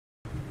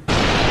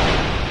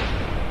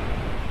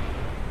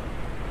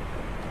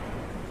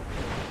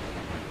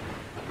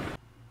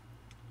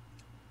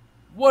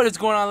What is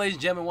going on, ladies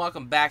and gentlemen?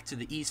 Welcome back to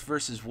the East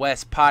versus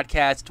West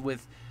podcast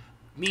with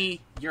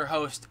me, your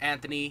host,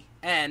 Anthony,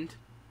 and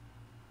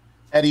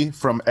Eddie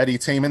from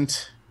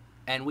Edutainment.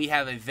 And we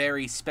have a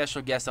very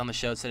special guest on the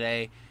show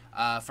today,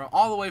 from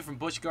all the way from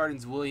Busch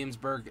Gardens,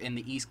 Williamsburg, in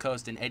the East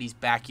Coast, in Eddie's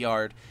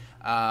backyard.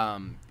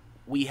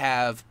 We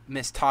have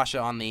Miss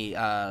Tasha on the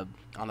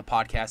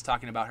podcast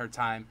talking about her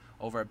time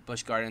over at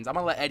Busch Gardens. I'm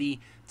gonna let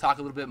Eddie talk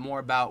a little bit more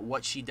about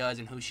what she does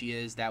and who she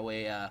is. That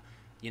way,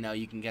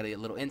 you can get a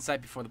little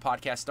insight before the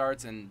podcast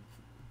starts, and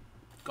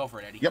go for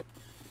it, Eddie. Yep.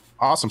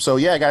 Awesome. So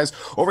yeah, guys,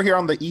 over here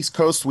on the East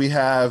Coast, we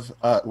have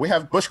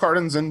Busch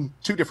Gardens in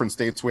two different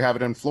states. We have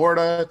it in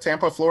Florida,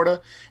 Tampa,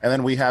 Florida, and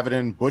then we have it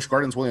in Busch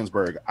Gardens,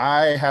 Williamsburg.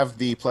 I have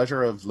the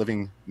pleasure of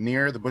living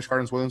near the Busch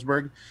Gardens,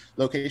 Williamsburg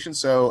location.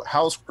 So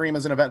Howl-O-Scream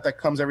is an event that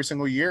comes every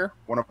single year,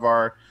 one of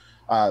our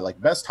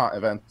best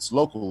events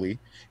locally,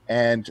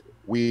 and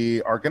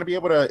we are going to be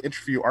able to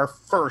interview our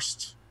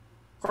first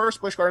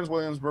Busch Gardens,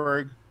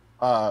 Williamsburg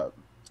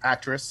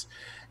actress,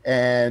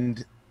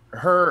 and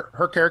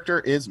her character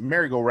is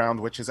Merry-Go-Round,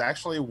 which is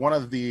actually one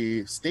of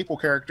the staple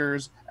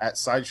characters at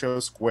Sideshow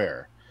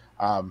Square.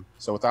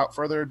 So without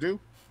further ado,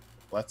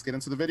 let's get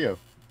into the video.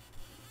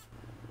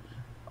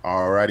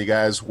 Alrighty,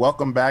 guys,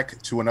 welcome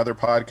back to another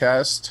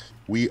podcast.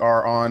 We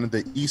are on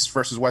the East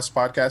versus West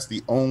podcast,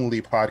 the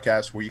only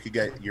podcast where you could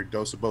get your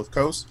dose of both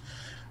coasts.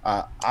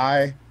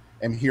 I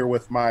am here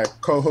with my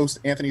co-host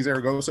Anthony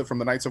Zaragoza from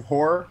the Knights of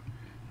Horror.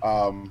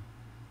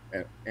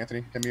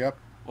 Anthony, hit me up.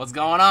 What's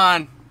going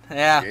on?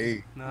 Yeah.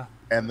 Hey. No.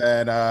 And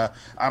then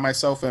I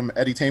myself am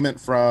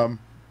Edutainment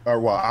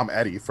I'm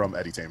Eddie from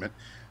Edutainment.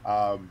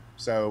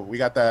 So we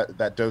got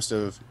that dose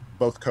of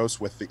both coasts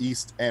with the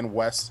East and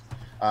West.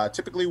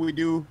 Typically we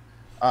do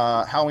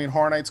Halloween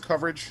Horror Nights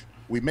coverage.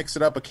 We mix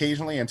it up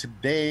occasionally, and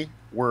today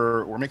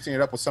we're mixing it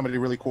up with somebody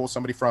really cool,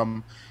 somebody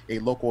from a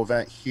local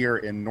event here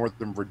in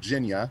Northern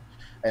Virginia,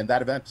 and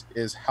that event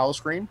is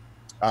Howl-O-Scream.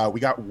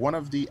 We got one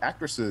of the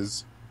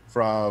actresses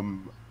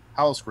from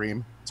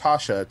Howl-O-Scream,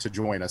 Tasha, to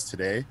join us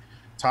today.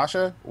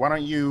 Tasha, why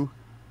don't you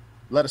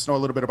let us know a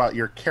little bit about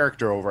your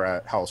character over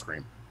at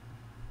Howl-O-Scream?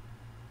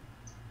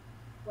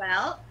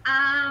 Well,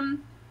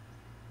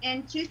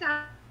 in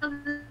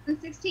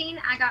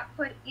 2016, I got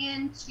put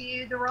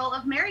into the role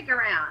of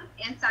Merry-Go-Round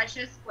in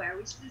Sideshow Square,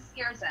 which is a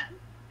scare zone.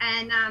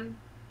 And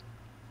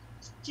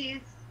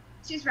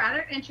she's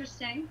rather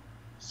interesting.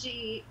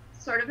 She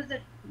sort of is a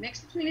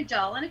mix between a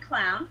doll and a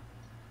clown.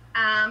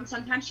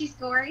 Sometimes she's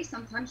gory,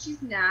 sometimes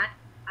she's not.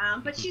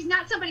 But she's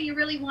not somebody you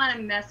really want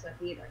to mess with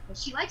either,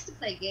 because she likes to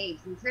play games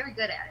and is very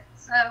good at it.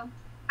 So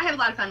I have a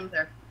lot of fun with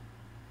her.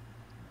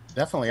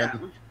 Definitely.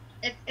 So,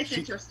 it's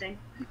interesting.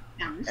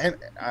 And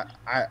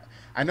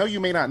I know you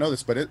may not know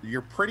this, but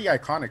you're pretty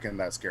iconic in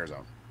that scare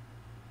zone.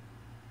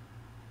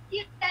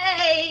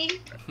 Yay!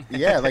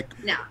 Yeah,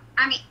 like... No,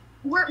 I mean,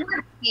 we're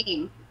a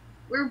team.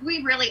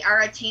 We really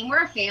are a team.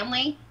 We're a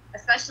family,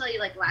 especially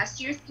like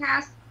last year's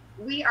cast.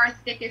 We are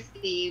thick as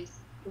thieves.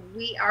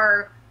 We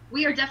are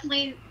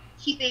definitely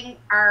keeping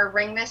our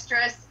ring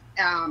mistress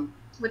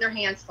with her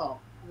hands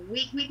full.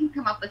 We can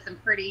come up with some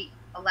pretty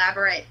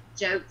elaborate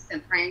jokes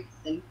and pranks,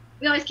 and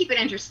we always keep it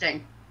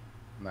interesting.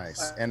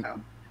 Nice. And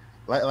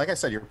like I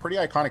said, you're pretty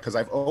iconic, because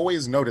I've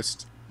always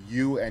noticed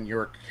you and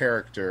your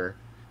character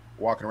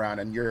walking around,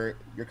 and you're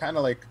kind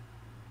of like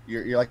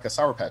you're like a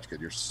Sour Patch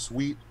Kid. You're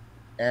sweet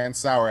and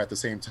sour at the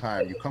same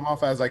time. You come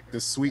off as like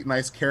this sweet,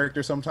 nice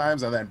character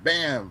sometimes, and then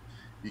bam,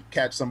 you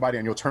catch somebody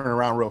and you'll turn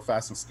around real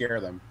fast and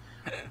scare them.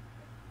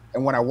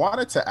 And what I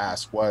wanted to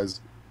ask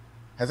was,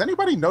 has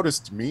anybody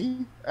noticed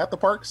me at the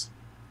parks?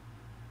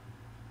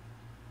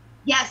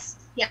 Yes.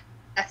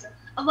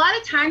 A lot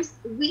of times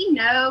we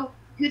know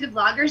who the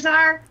vloggers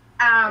are.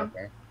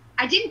 Okay.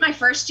 I didn't my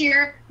first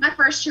year. My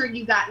first year,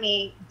 you got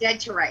me dead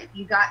to right.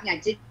 You got me. I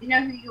didn't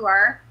know who you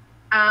are.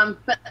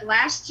 But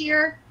last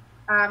year,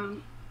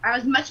 I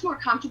was much more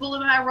comfortable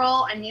in my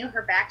role. I knew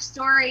her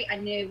backstory. I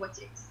knew what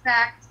to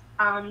expect.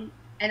 And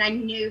I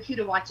knew who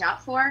to watch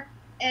out for.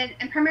 And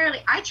primarily,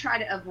 I try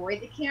to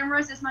avoid the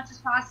cameras as much as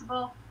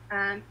possible,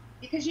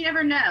 because you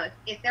never know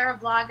if they're a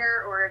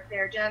vlogger or if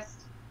they're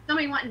just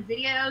somebody wanting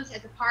videos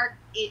at the park.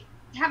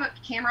 To have a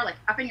camera like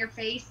up in your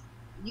face,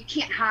 you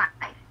can't hide.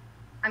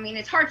 I mean,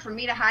 it's hard for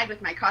me to hide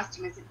with my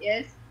costume as it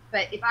is,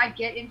 but if I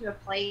get into a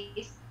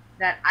place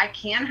that I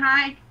can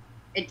hide,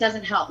 it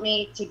doesn't help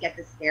me to get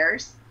the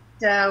scares.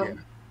 So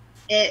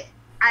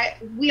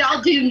we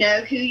all do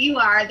know who you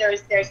are.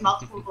 There's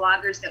multiple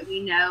vloggers that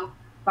we know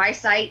by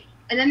sight.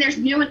 And then there's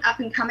new and up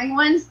and coming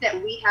ones that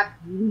we have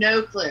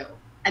no clue.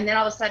 And then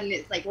all of a sudden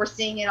it's like, we're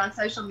seeing it on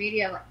social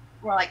media.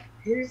 We're like,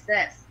 who's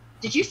this?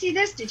 Did you see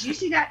this? Did you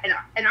see that?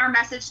 And our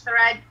message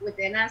thread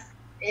within us,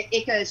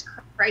 it goes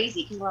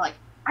crazy, because we're like,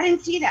 I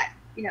didn't see that.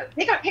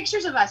 They got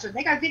pictures of us, or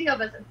they got video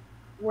of us.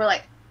 We're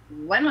like,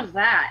 when was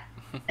that?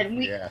 And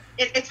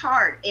it's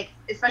hard. It's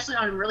especially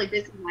on a really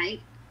busy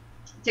night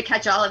to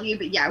catch all of you.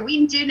 But yeah,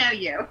 we do know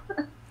you.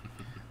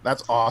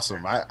 That's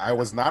awesome. I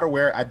was not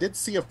aware. I did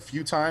see a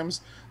few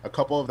times a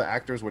couple of the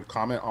actors would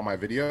comment on my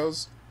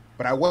videos,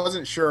 but I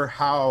wasn't sure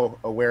how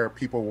aware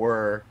people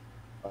were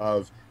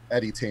of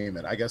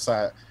edutainment. I guess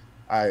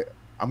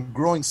I'm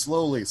growing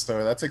slowly,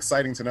 so that's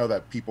exciting to know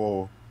that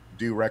people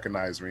do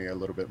recognize me a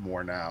little bit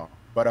more now.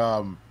 But I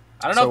don't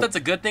know if so that's a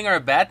good thing or a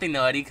bad thing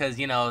though, Eddie, because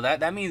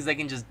that means they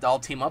can just all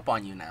team up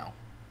on you now.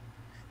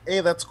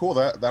 hey, that's cool.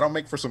 That'll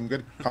make for some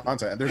good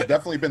content. And there's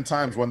definitely been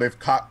times when they've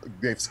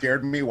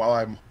scared me while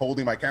I'm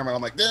holding my camera. And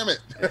I'm like, damn it.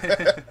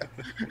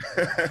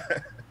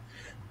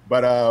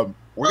 But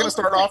we're gonna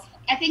start off.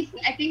 I think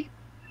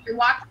your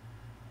walk.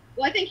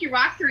 Well, I think your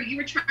walkthrough, you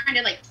were trying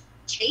to like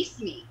chase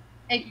me,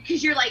 and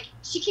because you're like,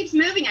 she keeps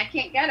moving, I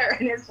can't get her,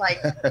 and it's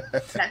like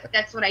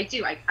that's what I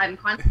do. I'm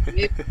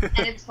constantly moving,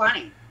 and it's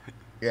funny.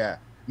 Yeah.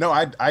 No,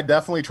 I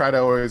definitely try to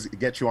always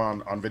get you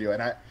on video,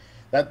 and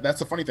that's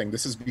the funny thing.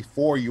 This is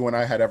before you and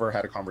I had ever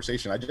had a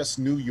conversation. I just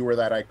knew you were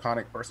that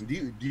iconic person.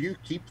 Do you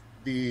keep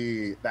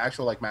the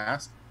actual like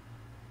mask?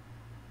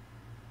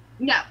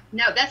 No,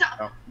 that's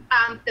Oh.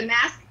 the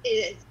mask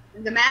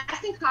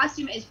and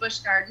costume is Busch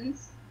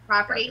Gardens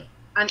property.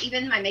 Gotcha.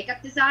 Even my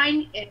makeup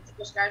design is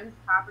Busch Gardens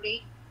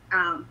property.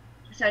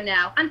 So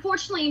no,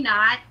 unfortunately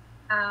not,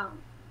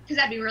 because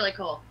that'd be really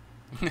cool.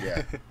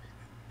 Yeah.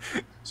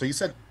 So you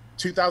said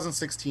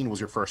 2016 was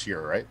your first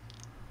year, right?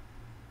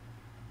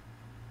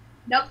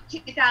 Nope,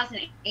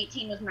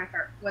 2018 was my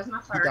first.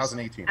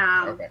 2018.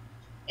 Okay.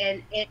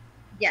 And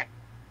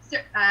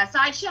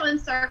Sideshow and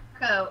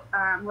Circo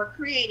were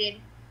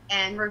created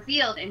and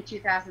revealed in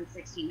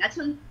 2016. That's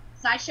when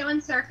Sideshow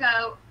and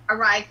Circo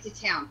arrived to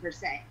town, per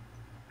se.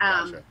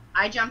 Gotcha.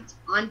 I jumped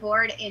on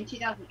board in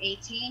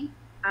 2018,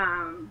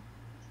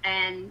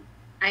 and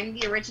I'm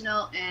the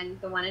original and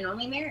the one and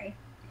only Mary.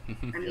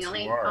 I'm Yes,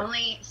 the you are.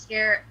 only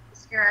scare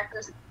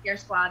actress in Scare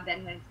Squad that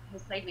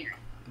has played Mary.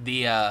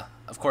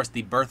 Of course,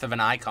 the birth of an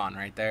icon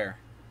right there.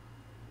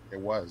 It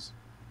was.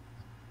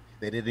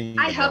 They didn't even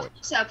I know hope it.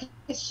 so,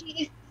 because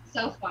she is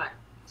so fun.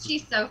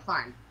 She's so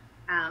fun.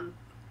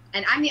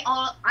 And I'm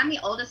the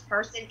oldest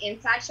person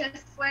inside Show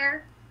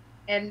Square,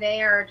 and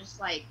they are just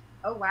like,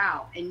 oh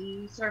wow, and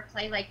you sort of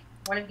play like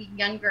one of the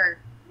younger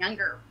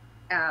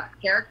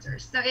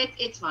characters, so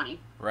it's funny.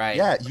 Right.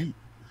 Yeah,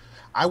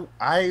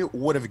 I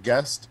would have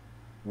guessed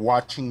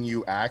watching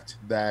you act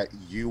that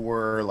you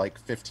were like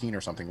 15 or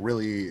something,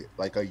 really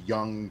like a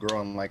young girl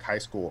in like high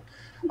school.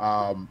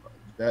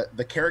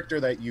 The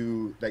character that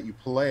you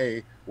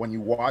play when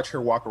you watch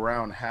her walk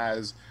around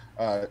has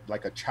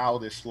like a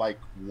childish like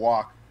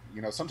walk.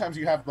 You know, sometimes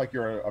you have like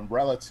your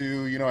umbrella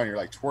too, you know, and you're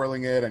like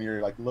twirling it and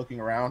you're like looking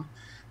around.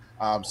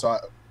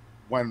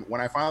 When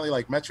I finally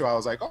like met you, I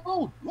was like,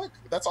 oh, look,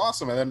 that's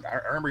awesome. And then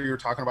I remember you were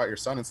talking about your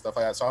son and stuff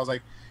like that. So I was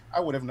like, I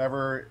would have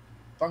never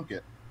thunk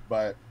it.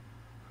 But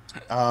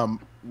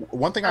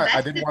one thing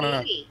I did want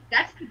to.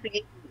 That's the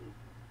baby.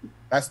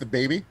 That's the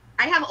baby.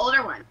 I have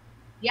older ones.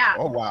 Yeah.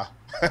 Oh wow.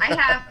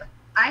 I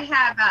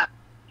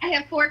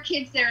have 4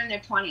 kids that are in their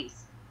 20s.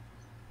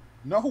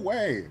 No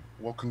way.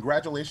 Well,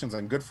 congratulations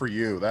and good for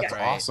you. That's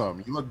Right.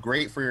 awesome. You look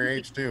great for your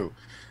age too.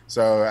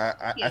 So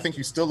I think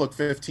you still look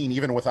 15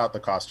 even without the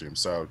costume.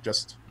 So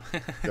just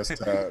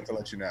to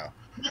let you know.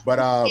 But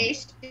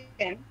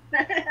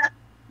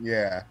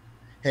yeah.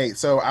 Hey,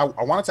 so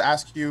I wanted to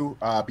ask you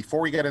before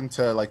we get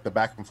into like the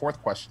back and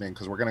forth questioning,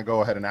 because we're going to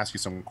go ahead and ask you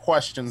some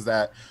questions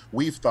that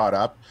we've thought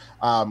up.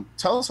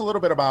 Tell us a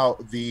little bit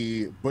about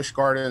the Busch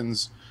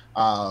Gardens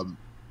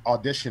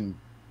audition.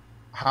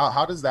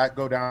 How does that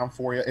go down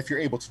for you? If you're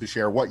able to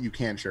share what you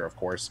can share, of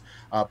course.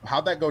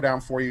 How'd that go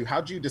down for you?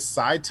 How'd you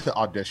decide to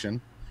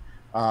audition?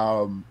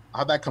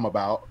 How'd that come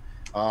about?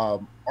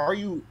 Are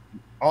you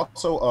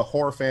also a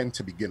horror fan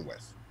to begin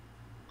with?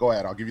 Go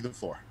ahead. I'll give you the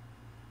floor.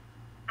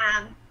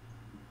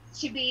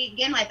 To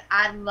begin with,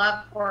 I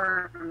love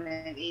horror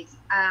movies.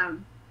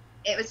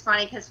 It was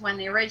funny because when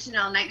the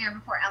original Nightmare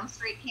Before Elm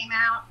Street came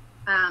out,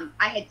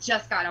 I had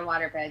just got a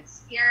waterbed,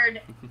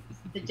 scared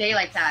the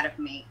daylights out of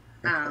me.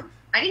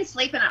 I didn't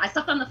sleep in it. I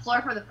slept on the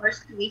floor for the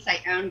first 2 weeks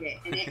I owned it,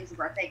 and it was a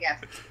birthday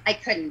gift. I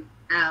couldn't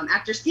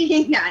after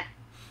seeing that.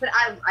 But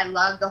I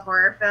love the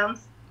horror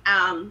films.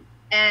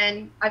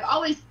 And I've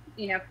always,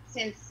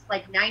 since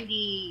like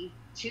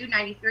 92,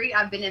 93,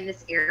 I've been in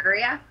this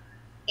area.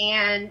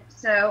 And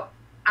so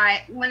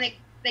when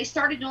they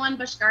started doing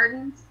Busch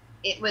Gardens,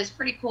 it was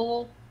pretty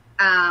cool.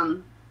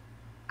 I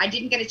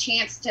didn't get a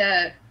chance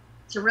to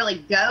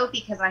really go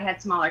because I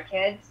had smaller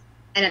kids.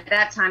 And at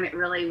that time, it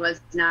really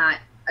was not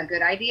a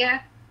good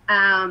idea.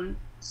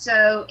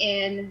 So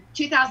in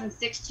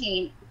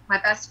 2016, my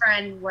best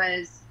friend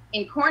was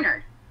in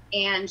Cornered,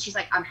 and she's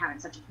like, I'm having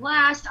such a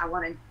blast. I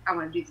want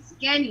to do this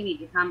again. You need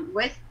to come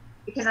with,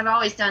 because I've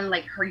always done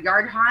like her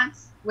yard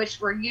haunts,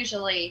 which were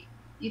usually,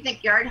 you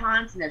think yard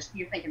haunts and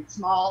you're thinking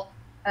small.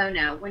 Oh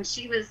no. When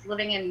she was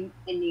living in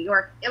New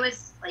York, it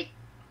was like,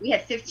 we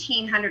had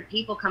 1,500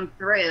 people come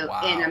through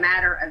Wow. in a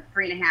matter of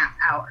 3.5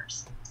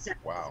 hours. So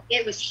Wow.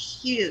 it was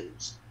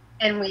huge.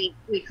 And we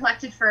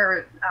collected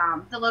for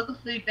the local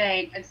food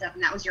bank and stuff,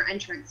 and that was your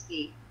entrance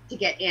fee to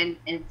get in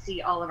and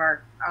see all of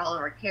our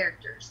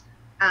characters.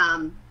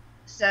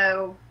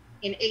 So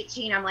in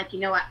 18, I'm like, you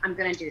know what, I'm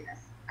gonna do this.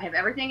 I have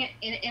everything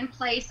in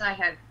place. I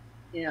have,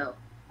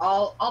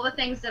 all the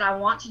things that I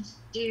want to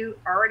do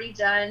already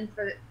done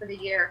for the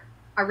year.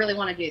 I really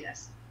want to do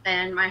this.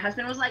 And my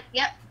husband was like,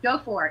 yep, go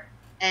for it.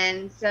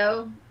 And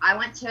so I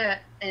went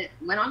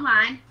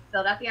online,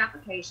 filled out the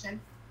application,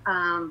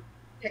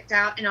 picked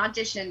out an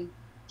audition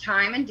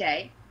time and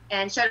day,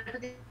 and showed up for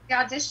the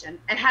audition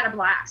and had a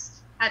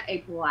blast.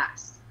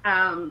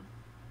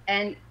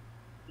 And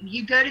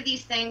you go to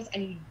these things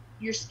and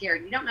you're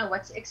scared. You don't know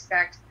what to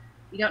expect.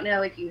 You don't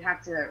know if you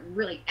have to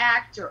really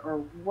act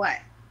or what.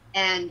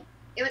 And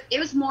it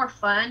was more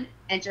fun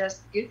and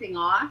just goofing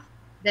off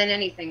than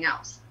anything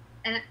else.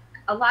 And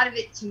a lot of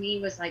it to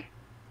me was like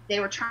they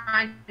were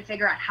trying to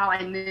figure out how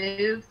I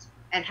moved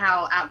and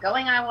how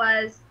outgoing I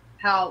was,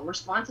 how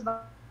responsive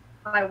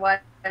I was,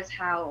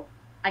 how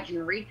I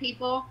can read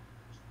people.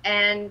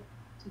 And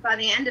by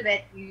the end of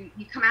it, you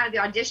come out of the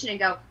audition and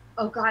go,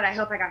 oh God, I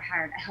hope I got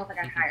hired. I hope I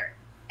got hired.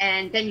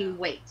 And then you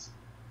wait,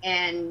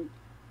 and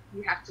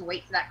you have to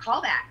wait for that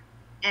call back.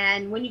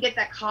 And when you get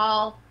that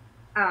call,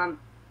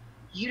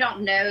 you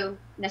don't know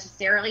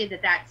necessarily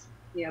that that's,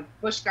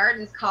 Busch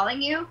Gardens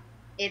calling you.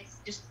 It's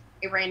just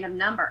a random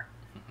number.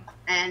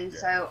 And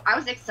so I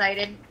was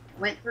excited,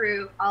 went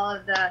through all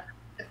of the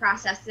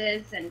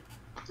processes, and,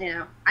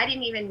 I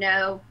didn't even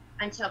know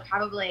until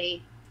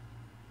probably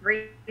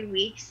 3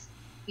 weeks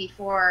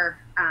before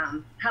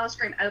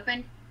Howl-O-Scream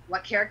opened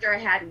what character I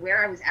had,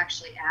 where I was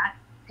actually at,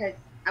 because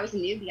I was a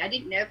newbie. I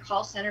didn't know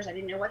call centers. I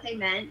didn't know what they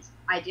meant.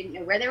 I didn't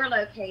know where they were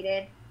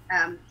located.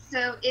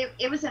 So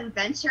it was an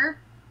adventure,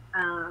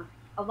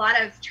 a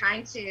lot of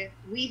trying to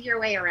weave your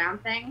way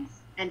around things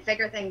and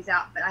figure things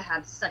out, but I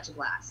had such a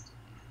blast.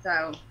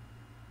 So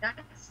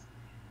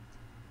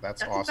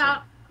that's awesome.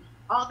 About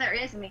all there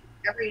is. I mean,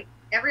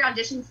 every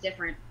audition's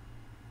different.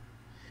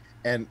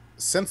 And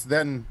since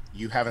then,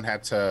 you haven't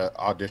had to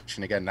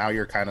audition again. Now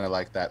you're kind of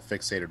like that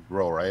fixated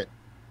role, right?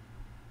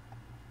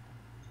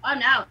 Oh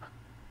no,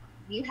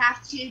 you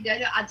have to go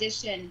to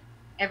audition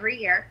every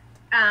year.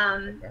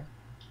 Okay.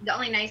 The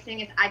only nice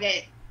thing is I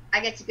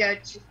get to go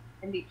to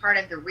and be part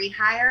of the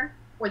rehire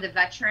or the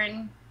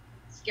veteran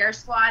scare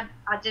squad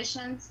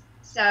auditions.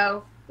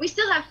 So we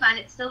still have fun.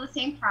 It's still the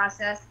same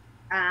process.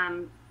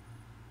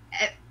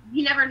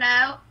 You never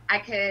know. I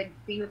could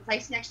be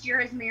replaced next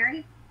year as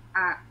Mary.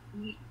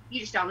 You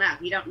just don't know.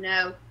 You don't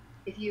know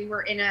if you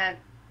were in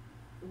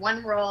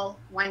one role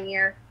one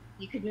year,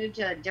 you could move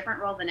to a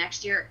different role the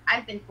next year.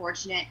 I've been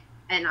fortunate,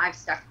 and I've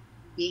stuck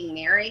being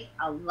Mary.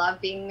 I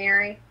love being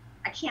Mary.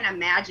 I can't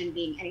imagine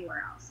being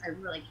anywhere else. I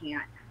really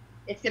can't.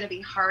 It's going to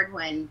be hard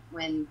when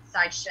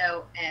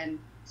Sideshow and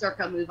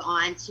Zerko move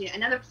on to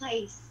another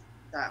place.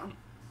 So.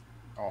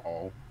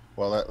 Oh,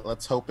 well,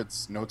 let's hope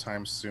it's no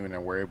time soon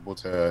and we're able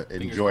to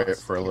enjoy it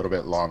for a little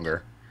bit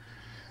longer.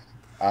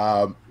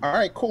 All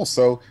right, cool.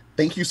 So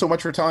thank you so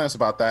much for telling us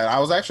about that. I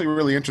was actually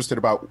really interested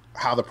about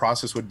how the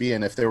process would be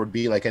and if there would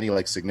be like any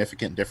like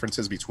significant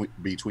differences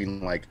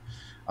between like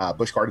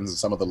Busch Gardens and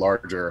some of the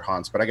larger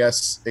haunts. But I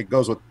guess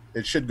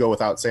it should go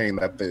without saying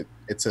that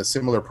it's a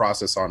similar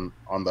process on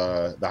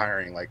the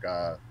hiring, like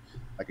a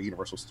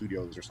Universal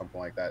Studios or something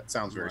like that. It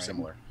sounds very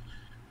similar.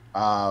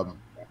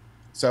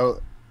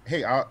 So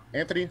hey,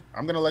 Anthony,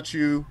 I'm gonna let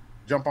you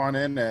jump on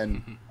in,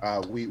 and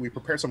we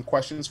prepared some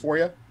questions for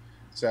you.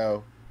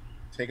 So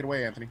take it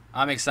away, Anthony.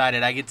 I'm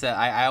excited.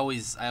 I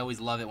always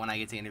love it when I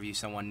get to interview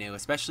someone new,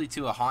 especially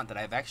to a haunt that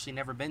I've actually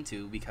never been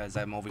to because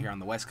I'm over here on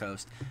the West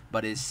Coast,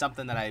 but it's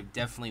something that I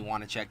definitely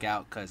want to check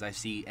out because I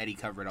see Eddie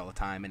cover it all the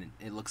time, and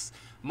it looks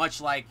much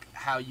like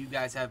how you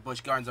guys have Busch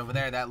Gardens over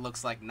there. That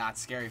looks like Not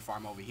Scary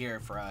Farm over here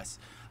for us.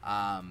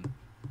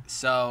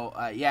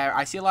 Yeah,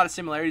 I see a lot of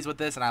similarities with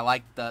this, and I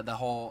like the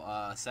whole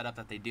setup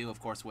that they do,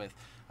 of course, with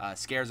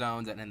scare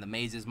zones and the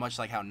mazes, much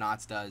like how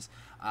Knott's does.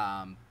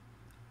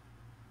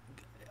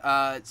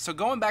 So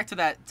going back to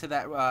that,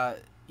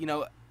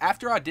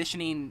 after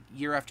auditioning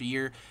year after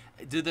year,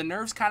 do the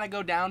nerves kind of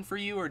go down for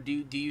you, or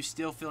do you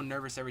still feel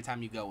nervous every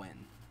time you go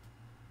in?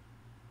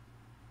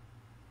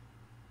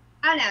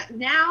 I don't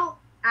know.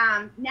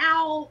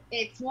 Now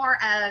it's more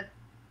of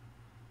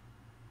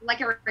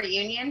like a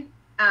reunion,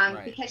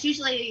 because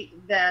usually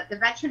the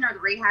veteran or the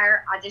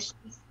rehire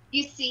auditions,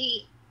 you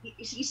see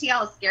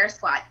all the scare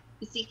squad.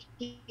 You see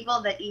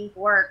people that you've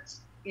worked,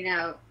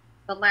 the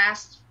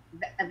last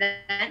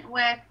event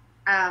with,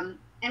 and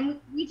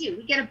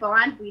we get a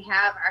bond. We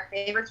have our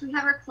favorites, we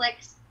have our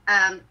cliques,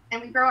 and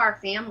we grow our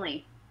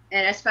family.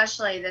 And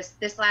especially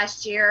this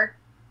last year,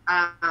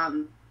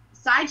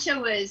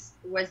 Sideshow was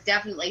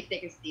definitely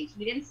thick as thieves.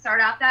 We didn't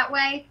start out that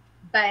way,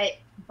 but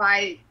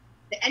by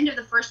the end of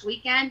the first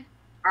weekend,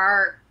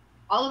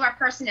 all of our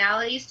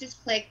personalities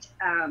just clicked.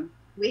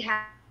 We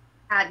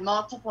had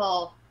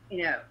multiple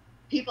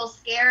people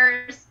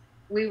scares.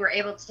 We were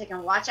able to take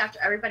and watch after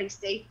everybody's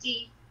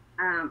safety.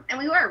 And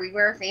we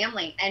were a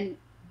family. And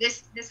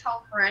this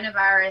whole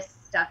coronavirus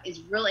stuff is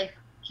really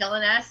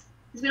killing us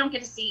because we don't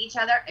get to see each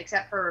other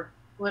except for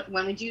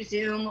when we do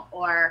Zoom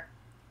or,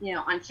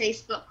 on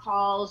Facebook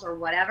calls or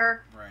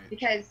whatever. Right.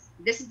 Because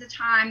this is the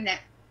time that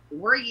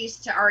we're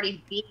used to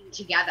already being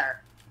together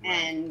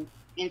and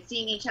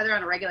seeing each other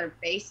on a regular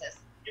basis.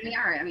 And we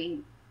are. I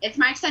mean, it's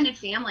my extended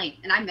family,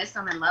 and I miss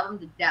them and love them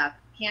to death.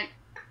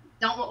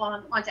 Don't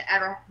want to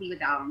ever be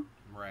without them.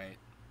 Right.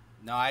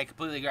 No, I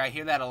completely agree. I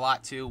hear that a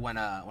lot too when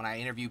I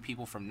interview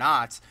people from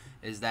Knott's,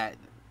 is that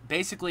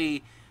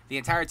basically the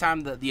entire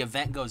time the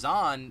event goes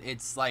on,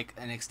 it's like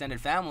an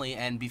extended family,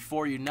 and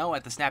before you know,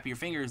 at the snap of your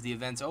fingers, the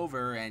event's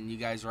over, and you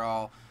guys are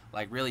all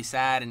like really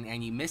sad,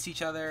 and you miss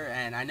each other.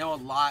 And I know a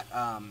lot,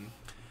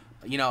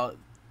 you know,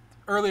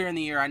 earlier in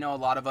the year, I know a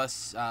lot of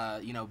us,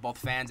 you know, both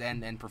fans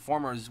and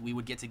performers, we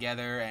would get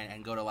together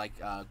and go to like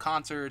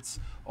concerts,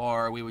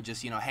 or we would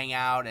just, you know, hang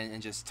out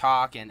and just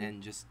talk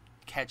and just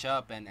catch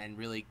up and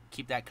really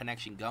keep that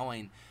connection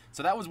going.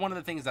 So that was one of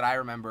the things that I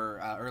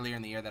remember earlier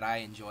in the year that I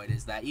enjoyed,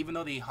 is that even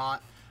though the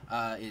haunt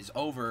is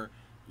over,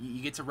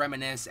 you get to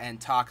reminisce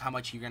and talk how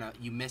much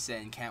you miss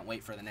it and can't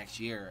wait for the next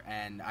year.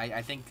 And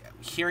I think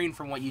hearing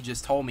from what you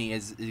just told me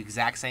is the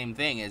exact same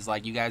thing. Is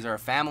like you guys are a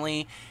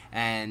family,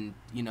 and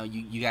you know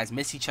you guys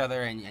miss each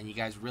other, and you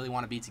guys really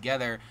want to be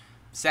together.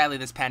 Sadly,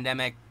 this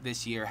pandemic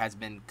this year has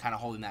been kind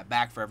of holding that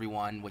back for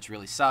everyone, which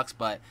really sucks.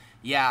 But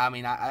yeah, I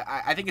mean,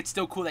 I think it's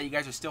still cool that you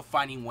guys are still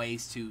finding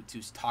ways to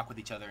talk with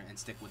each other and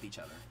stick with each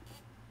other.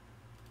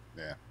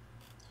 Yeah.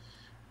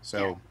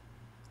 So,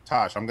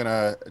 Tosh, I'm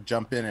gonna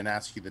jump in and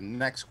ask you the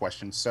next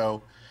question.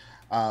 So,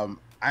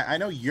 I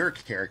know your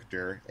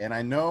character, and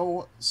I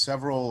know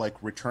several like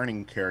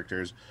returning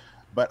characters,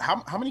 but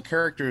how many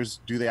characters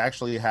do they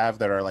actually have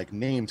that are like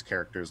named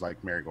characters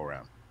like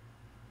Merry-Go-Round?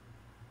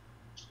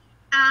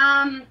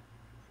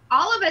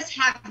 All of us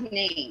have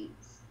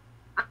names.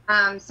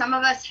 Some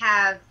of us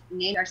have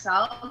named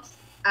ourselves.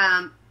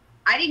 I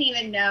didn't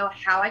even know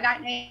how I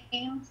got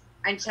named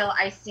until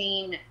I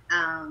seen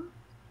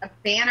a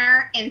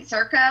banner in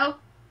Circo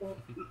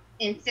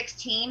in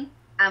 16.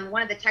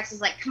 One of the texts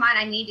was like, "Come on,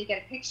 I need to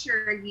get a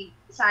picture of you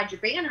beside your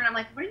banner." And I'm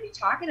like, "What are you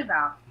talking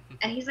about?"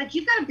 And he's like,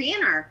 "You've got a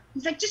banner."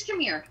 He's like, "Just come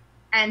here."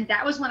 And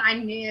that was when I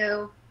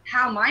knew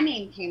how my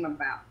name came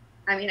about.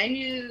 I mean, I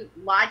knew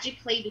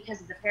logically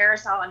because of the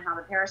parasol and how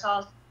the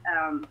parasol's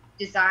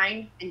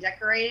designed and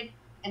decorated,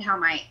 and how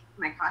my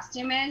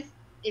costume is.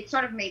 It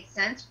sort of made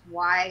sense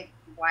why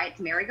it's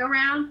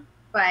merry-go-round.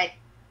 But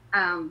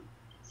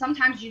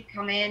sometimes you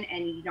come in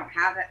and you don't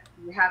have it.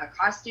 You have a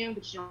costume,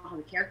 but you don't have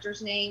a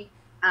character's name.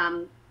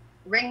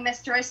 Ring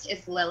Mistress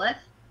is Lilith.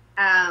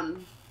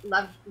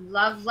 Love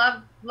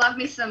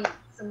me some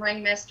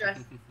Ring Mistress.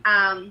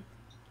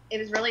 It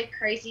was really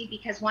crazy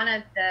because one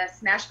of the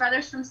Smash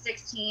Brothers from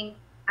 16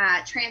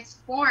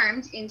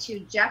 transformed into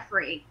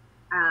Jeffrey,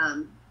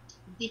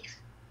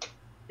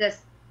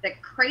 the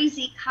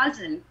crazy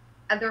cousin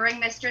of the Ring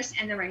Mistress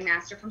and the Ring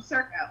Master from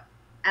Circo.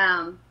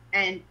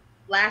 And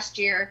last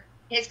year,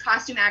 his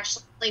costume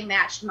actually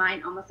matched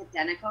mine almost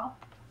identical.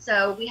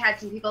 So we had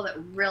some people that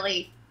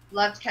really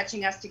loved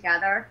catching us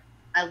together.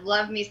 I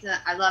love me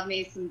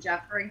some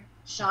Jeffrey.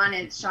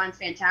 Sean's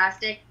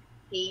fantastic.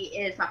 He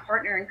is my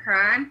partner in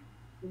crime.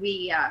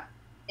 We,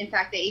 in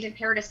fact, they even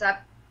paired us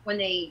up when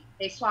they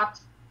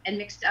swapped and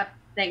mixed up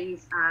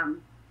things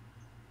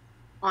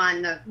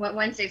on the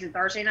Wednesdays and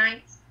Thursday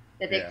nights,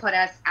 that they put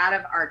us out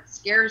of our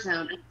scare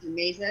zone into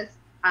mazes.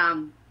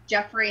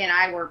 Jeffrey and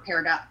I were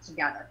paired up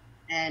together,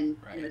 and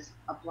it was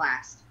a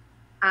blast.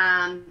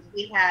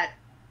 We had,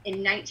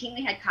 in 19,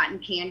 we had Cotton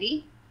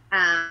Candy,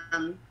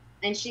 and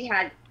she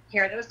had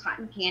hair that was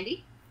cotton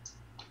candy,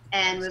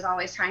 and was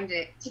always trying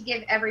to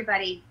give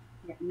everybody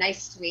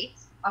nice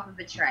sweets off of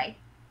a tray.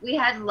 We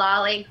had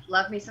Lolly,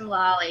 love me some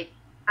Lolly,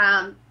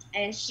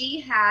 and she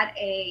had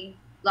a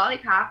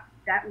lollipop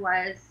that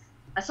was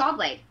a saw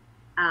blade.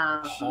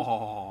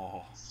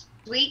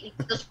 Sweet,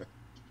 and still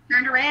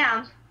turned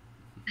around,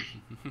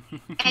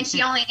 and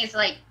she only is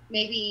like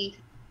maybe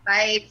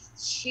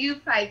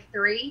 5'2",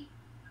 5'3",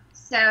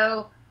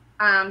 so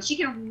she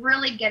can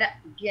really get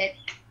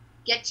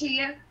to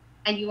you,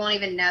 and you won't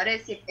even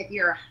notice if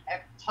you're a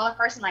taller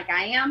person like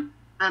I am.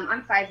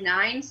 I'm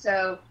 5'9",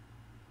 so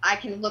I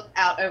can look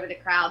out over the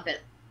crowd,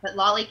 but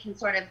Lolly can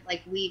sort of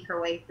like weave her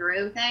way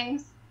through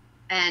things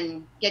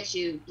and get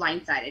you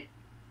blindsided.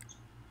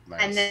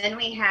 Nice. And then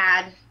we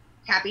had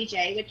Happy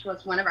J, which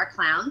was one of our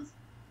clowns,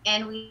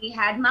 and we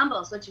had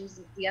Mumbles, which was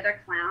the other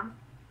clown,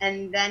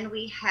 and then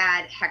we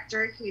had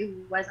Hector,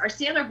 who was our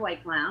Sailor Boy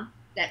clown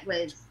that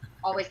was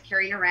always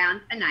carrying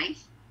around a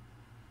knife,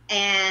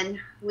 and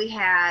we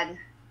had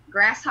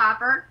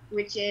Grasshopper,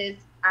 which is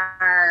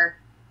our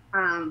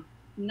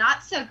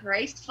not so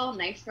graceful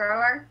knife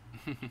thrower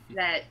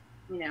that,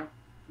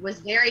 was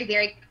very,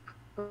 very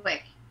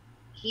quick.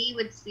 He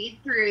would speed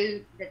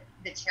through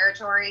the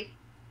territory,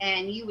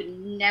 and you would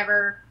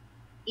never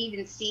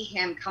even see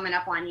him coming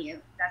up on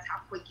you. That's how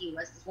quick he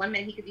was. Because 1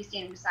 minute he could be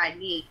standing beside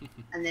me,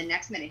 and the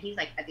next minute he's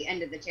like at the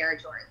end of the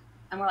territory.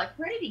 And we're like,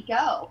 where did he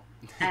go?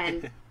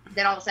 And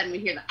then all of a sudden we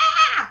hear the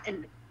ah!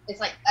 And it's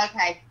like,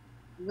 okay,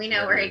 we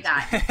know where he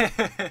got.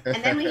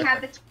 And then we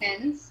have the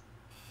twins.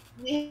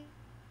 We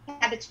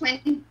had the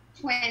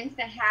twins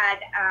that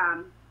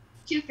had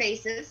two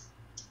faces.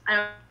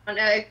 I don't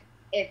know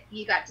if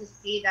you got to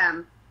see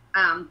them,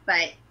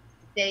 but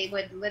they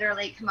would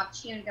literally come up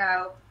to you and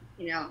go,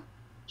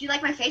 do you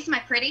like my face? Am I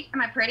pretty?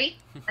 Am I pretty?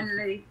 And then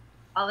they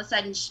all of a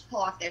sudden pull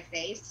off their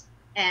face,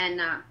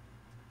 and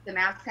the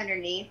mask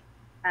underneath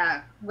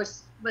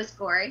was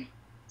gory,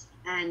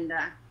 and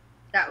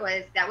that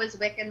was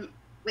Wickham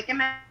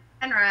and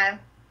Monroe.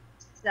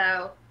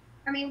 So,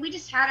 I mean, we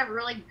just had a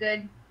really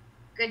good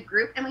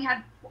group, and we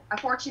had a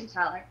fortune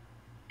teller,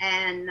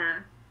 and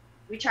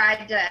we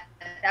tried to.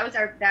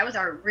 That was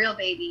our real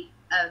baby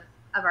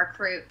of our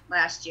crew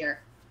last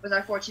year. Was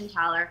our fortune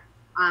teller.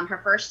 Her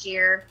first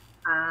year,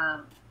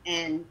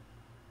 and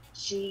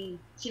she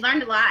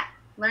learned a lot.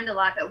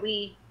 But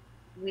we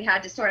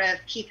had to sort of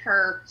keep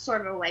her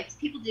sort of away, because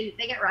people they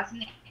get rough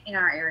in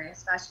our area,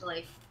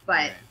 especially.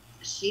 But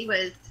she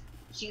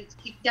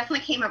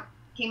definitely came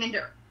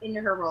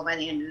into her role by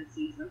the end of the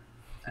season.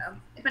 So,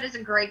 but it's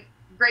a great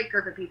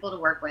group of people to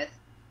work with.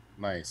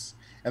 Nice.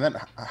 And then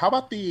how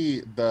about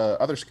the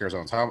other scare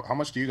zones? How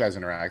much do you guys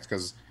interact?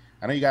 Because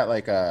I know you got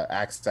like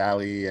Axe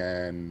Alley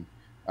and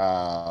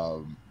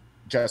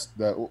just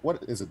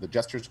what is it? The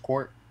Jester's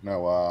Court?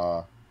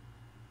 No.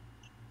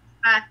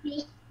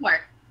 Fool's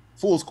Court.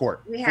 Fool's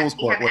Court. We have with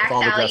Axe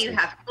all the Alley. jesters. You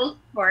have Fool's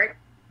Court.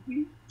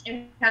 You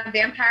have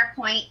Vampire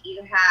Point.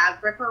 You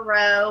have Ripper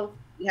Row.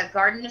 You have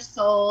Garden of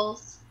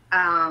Souls.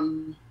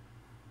 I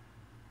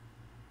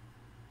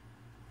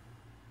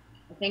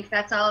think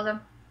that's all of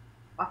them.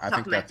 Off the top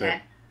of my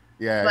head.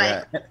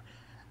 Yeah, but,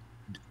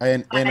 yeah.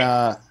 And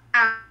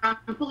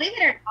believe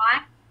it or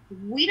not,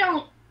 we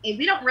don't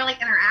really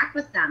interact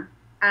with them.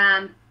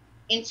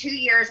 In 2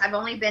 years, I've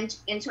only been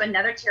into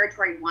another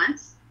territory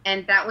once,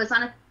 and that was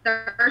on a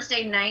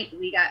Thursday night.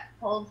 We got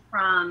pulled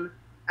from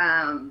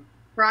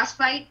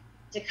Frostbite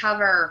to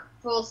cover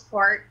Fool's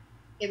Court.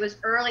 It was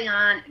early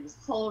on. It was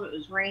cold. It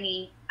was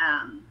rainy.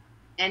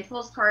 And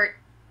Fool's Court,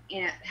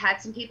 had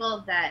some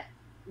people that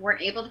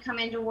weren't able to come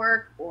into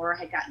work, or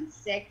had gotten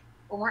sick,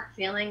 or weren't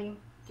feeling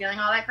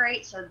all that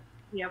great. So,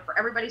 for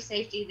everybody's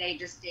safety, they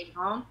just stayed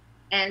home.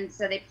 And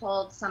so they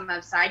pulled some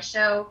of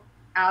Sideshow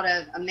out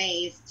of a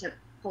maze to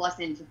pull us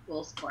into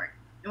Fool's Court.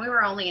 And we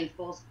were only in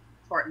Fool's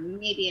Court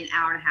maybe an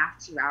hour and a half,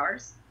 2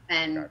 hours.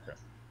 And gotcha.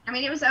 I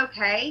mean, it was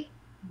okay,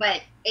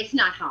 but it's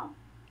not home.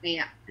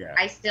 Yeah.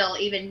 I still,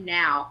 even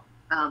now,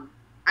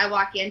 I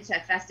walk into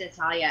Festa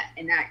Italia,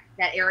 and that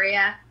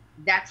area,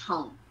 that's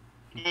home.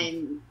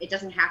 And it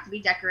doesn't have to be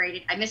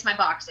decorated. I miss my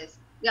boxes.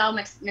 We all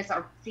miss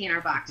seeing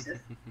our boxes,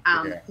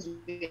 because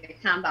we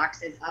come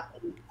boxes up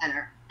in the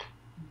center.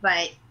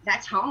 But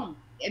that's home.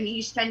 I mean,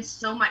 you spend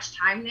so much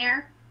time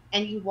there,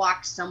 and you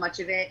walk so much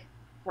of it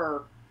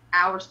for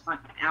hours upon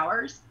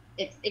hours.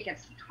 It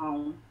gets me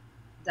home.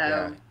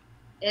 So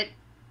it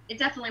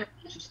definitely was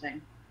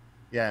interesting.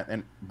 Yeah,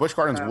 and Busch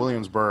Gardens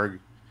Williamsburg,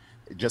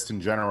 just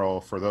in general,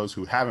 for those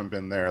who haven't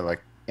been there,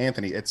 like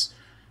Anthony, it's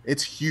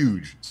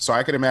huge. So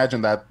I could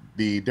imagine that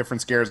the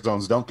different scare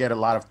zones don't get a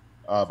lot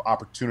of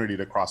opportunity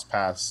to cross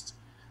paths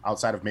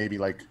outside of maybe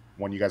like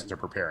when you guys are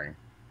preparing.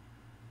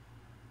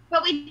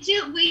 But we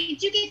do get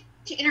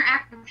to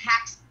interact with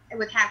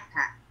Hack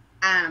Pack.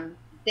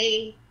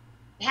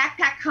 Hack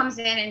Pack comes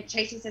in and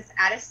chases us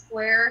out of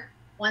Square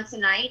once a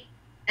night,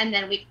 and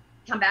then we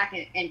come back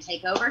and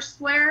take over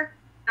Square.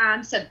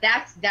 So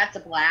that's a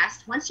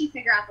blast. Once you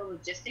figure out the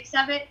logistics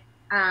of it,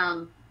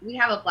 we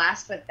have a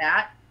blast with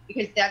that,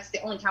 because that's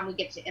the only time we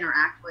get to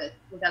interact with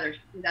other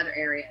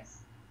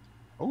areas.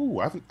 Oh,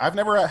 I've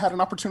never had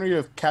an opportunity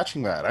of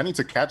catching that. I need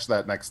to catch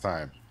that next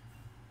time.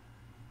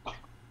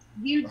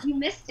 You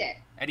missed it.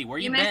 Eddie, where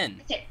you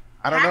been?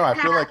 I don't know. I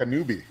feel like a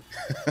newbie.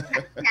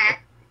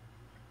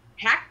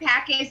 Hack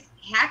Pack has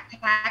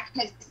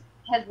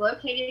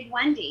located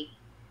Wendy.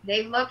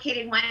 They've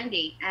located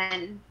Wendy,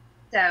 and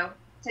so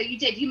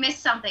you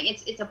missed something.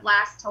 It's a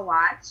blast to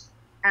watch.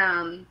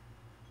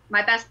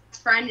 My best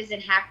friend is in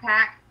Hack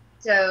Pack,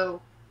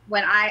 so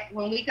when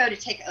we go to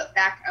take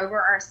back over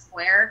our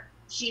square,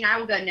 she and I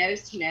will go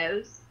nose to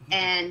nose,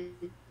 and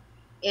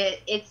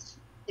it's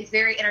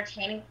very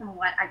entertaining from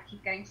what I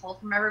keep getting told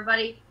from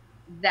everybody,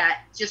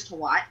 that just to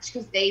watch,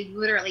 because they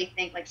literally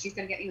think like she's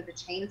gonna get me with a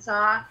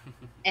chainsaw.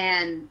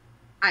 And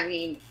I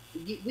mean,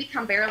 we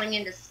come barreling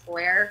into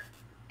Square,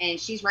 and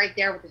she's right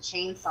there with the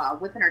chainsaw,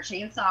 whipping her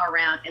chainsaw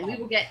around, and we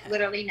will get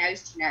literally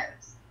nose to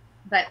nose.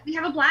 But we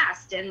have a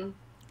blast, and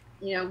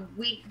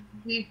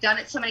we've done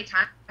it so many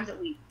times that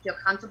we feel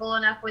comfortable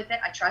enough with it.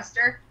 I trust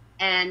her,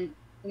 and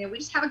we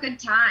just have a good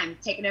time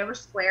taking over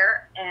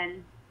Square.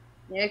 And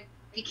if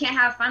you can't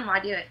have fun, why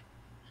do it?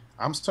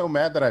 I'm so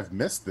mad that I've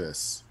missed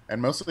this,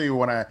 and mostly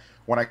when I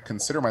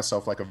consider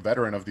myself like a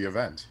veteran of the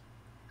event.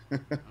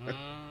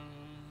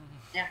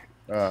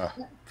 Yeah.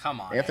 Come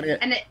on, Anthony.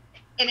 And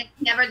it's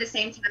never the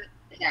same time of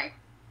the day.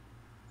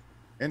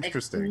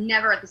 Interesting. It's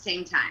never at the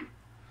same time.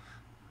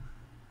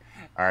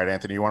 All right,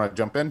 Anthony, you want to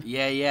jump in?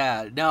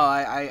 Yeah. No,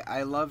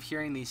 I love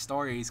hearing these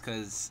stories,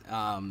 because,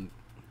 I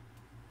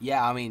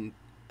mean,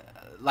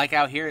 like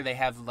out here they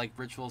have like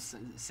rituals.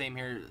 Same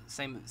here,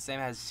 same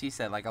as she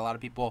said. Like a lot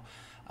of people,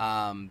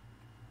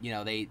 you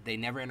know, they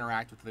never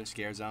interact with their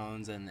scare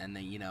zones, and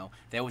they, you know,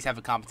 they always have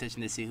a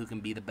competition to see who can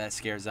be the best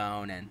scare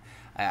zone, and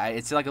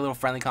it's like a little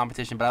friendly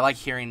competition. But I like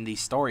hearing these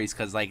stories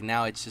because like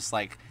now it's just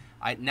like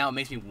now it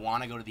makes me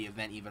want to go to the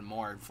event even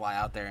more and fly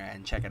out there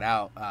and check it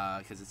out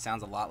because it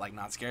sounds a lot like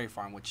Not Scary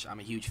Farm, which I'm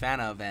a huge fan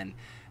of, and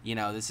you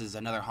know, this is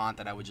another haunt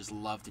that I would just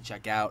love to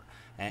check out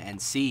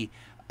and see.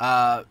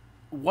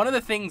 One of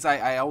the things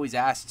I always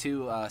ask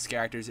too,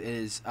 scare actors,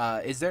 is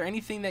there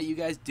anything that you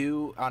guys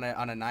do on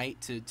a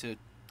night to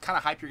kind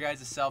of hype your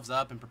guys' selves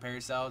up and prepare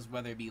yourselves,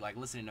 whether it be like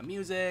listening to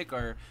music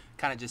or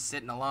kind of just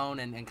sitting alone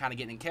and kind of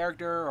getting in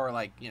character, or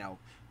like, you know,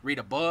 read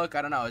a book?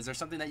 I don't know. Is there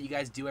something that you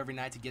guys do every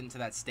night to get into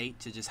that state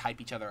to just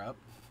hype each other up?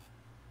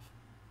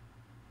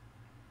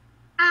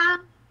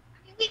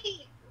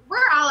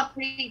 We're all a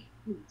pretty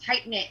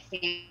tight-knit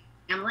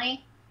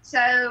family.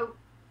 So,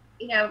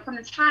 you know, from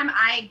the time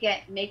I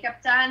get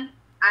makeup done,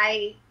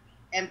 I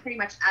am pretty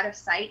much out of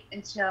sight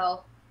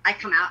until I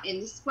come out in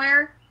the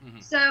square. Mm-hmm.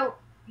 So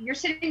you're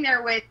sitting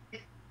there with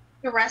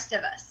the rest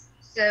of us.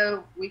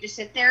 So we just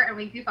sit there and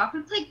we goof off.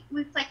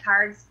 We play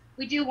cards.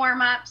 We do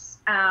warm-ups.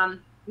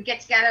 We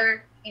get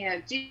together, you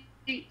know,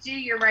 do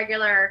your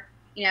regular,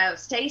 you know,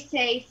 stay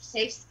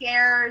safe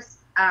scares,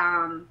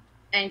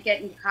 and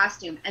get into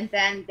costume. And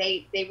then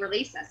they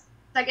release us.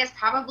 So I guess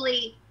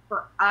probably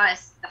for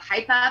us, the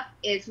hype up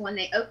is when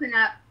they open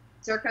up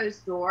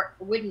Circo's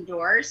wooden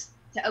doors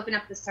to open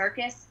up the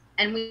circus,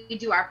 and we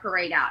do our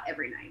parade out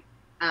every night.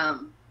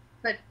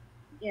 But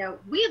you know,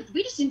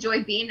 we just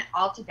enjoy being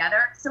all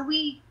together. So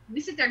we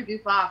sit there and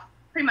goof off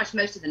pretty much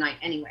most of the night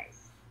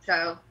anyways.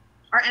 So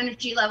our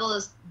energy level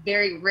is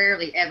very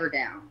rarely ever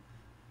down.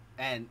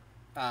 And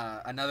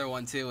another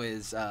one too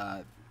is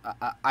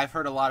I've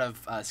heard a lot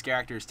of scare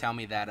actors tell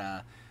me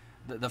that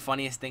the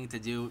funniest thing to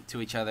do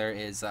to each other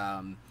is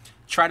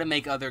try to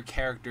make other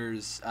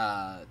characters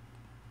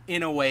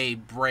in a way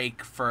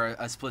break for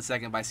a split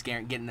second by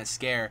getting a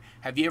scare.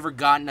 Have you ever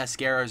gotten a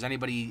scare, or has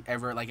anybody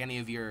ever, like any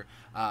of your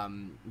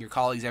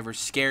colleagues ever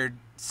scared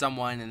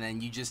someone and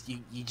then you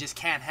just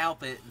can't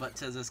help it but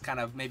to just kind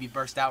of maybe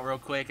burst out real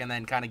quick and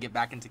then kind of get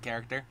back into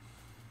character?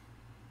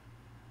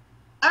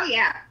 Oh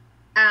yeah.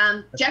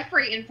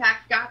 Jeffrey in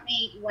fact got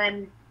me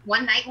one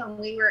night when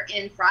we were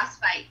in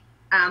Frostbite.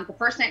 The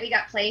first night we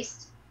got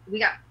placed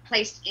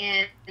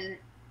in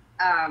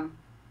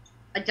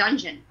a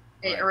dungeon.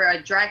 Right. Or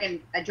a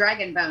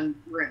dragon bone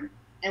room,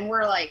 and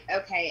we're like,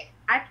 okay,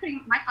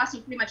 my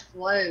costume pretty much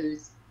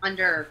glows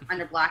under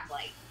black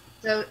light,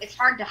 so it's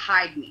hard to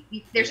hide me.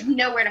 There's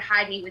nowhere to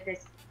hide me with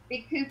this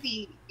big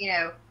poofy, you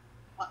know,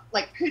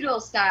 like poodle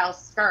style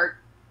skirt,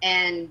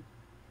 and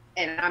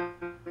I'm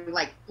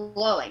like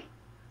glowing.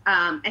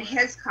 And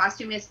his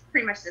costume is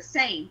pretty much the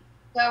same.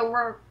 So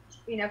we're,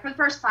 you know, for the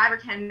first 5 or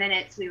 10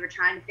 minutes, we were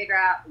trying to figure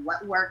out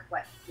what worked,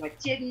 what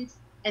didn't,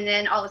 and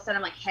then all of a sudden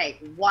I'm like, hey,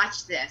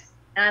 watch this.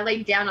 And I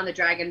laid down on the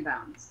dragon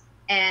bones,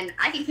 and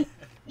I can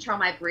control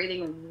my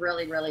breathing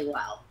really, really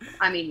well.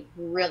 I mean,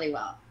 really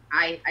well.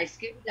 I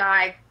scuba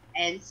dive,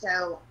 and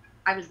so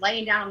I was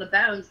laying down on the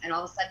bones, and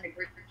all of a sudden the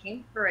group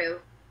came through,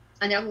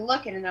 and they're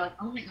looking, and they're like,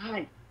 oh my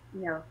God,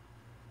 you know,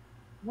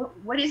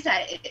 what is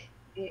that?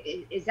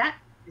 Is that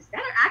an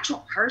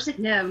actual person?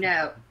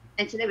 No.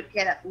 And so they would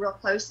get up real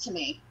close to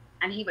me,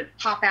 and he would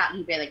pop out, and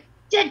he'd be like,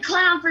 dead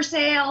clown for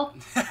sale.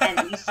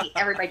 And you see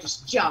everybody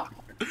just jump.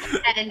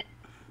 And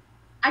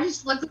I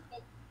just looked at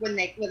them when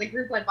the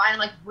group went by, and I'm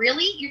like,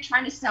 really? You're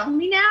trying to sell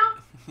me now?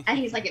 And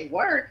he's like, it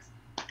worked.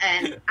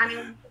 And I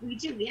mean,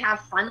 we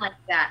have fun like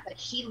that. But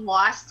he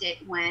lost it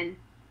when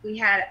we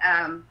had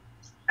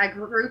a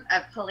group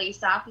of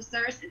police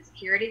officers and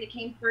security that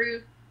came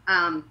through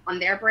on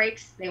their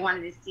breaks. They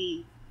wanted to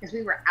see, because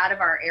we were out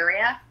of our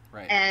area.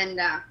 Right.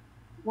 And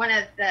one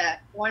of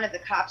the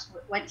cops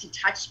went to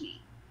touch me,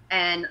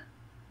 and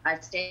I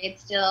stayed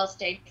still.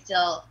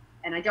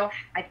 And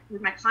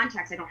with my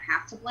contacts, I don't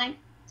have to blink.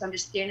 So I'm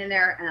just standing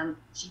there, and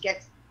she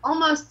gets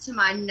almost to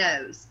my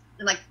nose.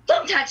 I'm like,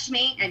 don't touch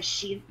me. And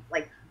she's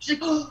like,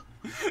 oh,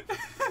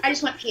 I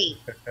just went pee.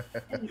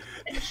 And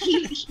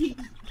he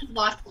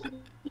lost it.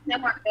 He's no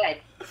more good.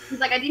 He's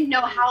like, I didn't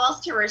know how else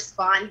to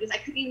respond because I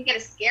couldn't even get a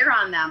scare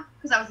on them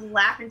because I was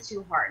laughing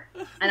too hard.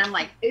 And I'm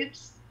like,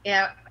 oops.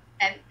 Yeah.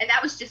 And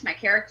that was just my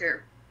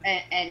character.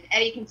 And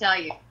Eddie can tell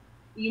you,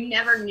 you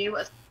never knew what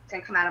was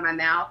going to come out of my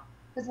mouth.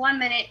 Because one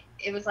minute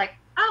it was like,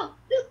 oh,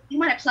 you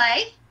want to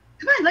play?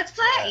 Come on, let's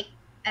play.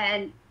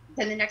 And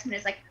then the next minute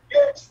it's like,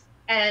 oops.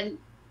 And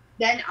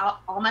then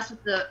I'll mess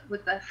with the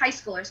high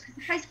schoolers, because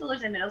the high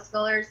schoolers and middle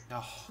schoolers,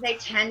 they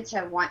tend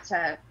to want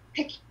to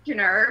pick your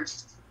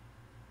nerves.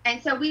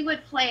 And so we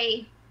would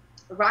play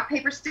rock,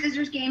 paper,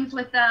 scissors games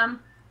with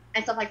them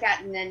and stuff like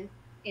that. And then,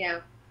 you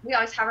know, we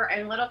always have our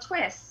own little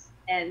twists.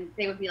 And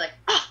they would be like,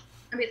 oh,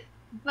 I mean,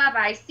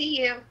 bye-bye,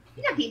 see you.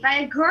 You got beat by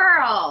a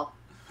girl.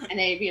 And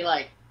they'd be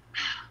like,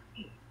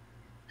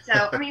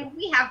 so, I mean,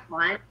 we have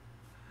fun,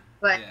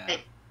 but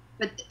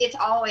it's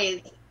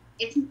always,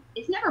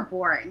 it's never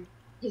boring,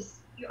 because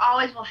you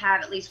always will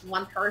have at least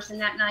one person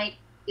that night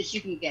that you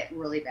can get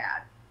really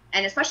bad.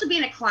 And especially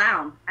being a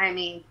clown, I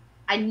mean,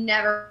 I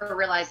never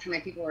realized how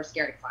many people were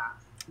scared of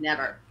clowns.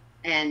 Never.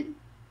 And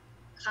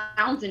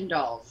clowns and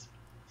dolls.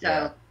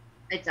 So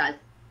it does.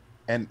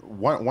 And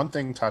one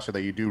thing, Tasha,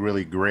 that you do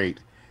really great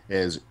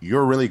is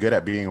you're really good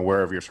at being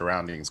aware of your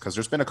surroundings. Because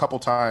there's been a couple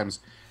times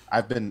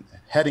I've been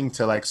heading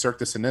to like Cirque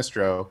du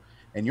Sinistro,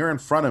 and you're in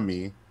front of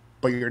me,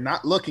 but you're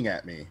not looking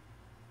at me,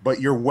 but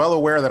you're well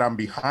aware that I'm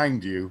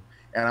behind you,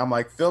 and I'm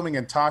like filming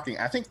and talking.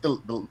 I think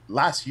the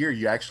last year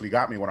you actually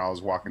got me when I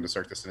was walking to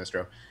Cirque du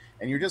Sinistro,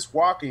 and you're just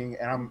walking,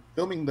 and I'm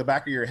filming the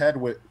back of your head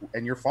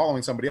and you're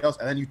following somebody else,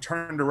 and then you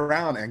turned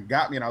around and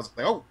got me, and I was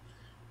like, oh,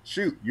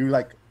 shoot, you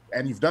like.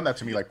 And you've done that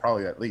to me like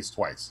probably at least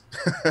twice.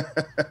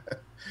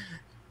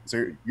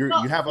 So you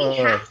have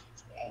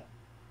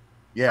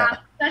yeah.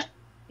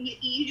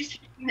 You just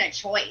have that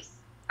choice,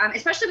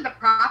 especially with a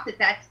prop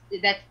that's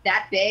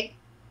that big.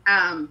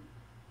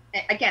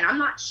 Again, I'm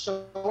not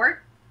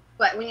short,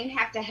 but when you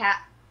have to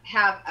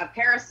have a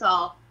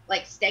parasol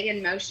like stay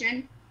in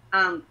motion,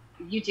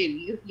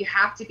 you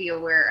have to be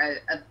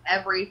aware of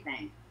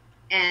everything,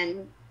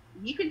 and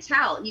you can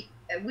tell.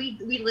 We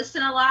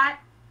listen a lot.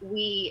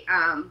 We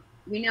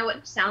know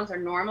what sounds are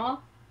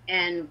normal,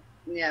 and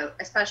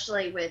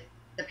especially with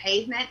the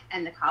pavement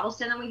and the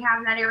cobblestone that we have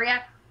in that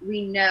area,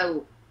 we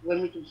know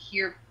when we can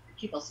hear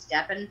people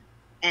stepping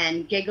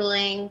and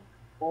giggling,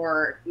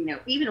 or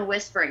even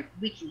whispering.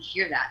 We can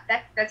hear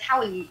that. That's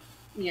how we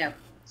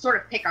sort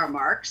of pick our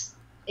marks,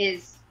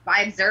 is by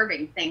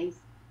observing things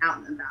out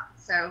and about.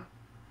 So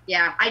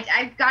yeah,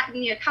 I've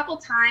gotten a couple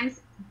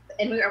times,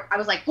 and I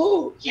was like,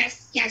 oh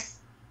yes,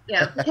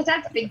 because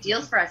that's big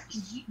deals for us,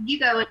 because you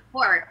go and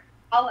tour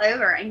all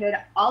over and go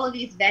to all of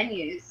these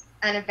venues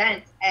and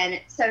events, and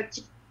so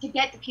to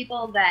get the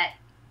people that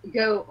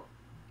go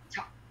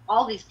to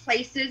all these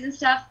places and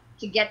stuff,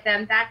 to get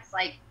them, that's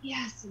like,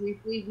 yes, we've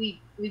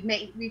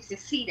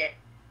succeeded.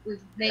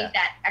 We've made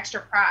that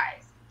extra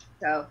prize.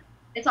 So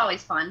it's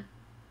always fun.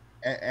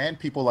 And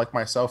people like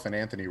myself and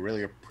Anthony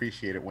really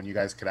appreciate it when you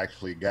guys could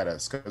actually get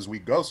us, because we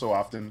go so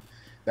often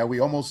that we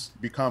almost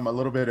become a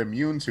little bit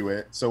immune to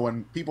it. So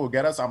when people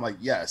get us, I'm like,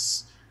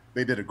 yes,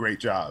 they did a great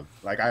job.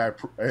 Like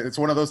it's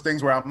one of those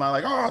things where I'm not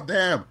like, oh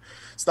damn,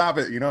 stop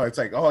it. It's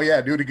like, oh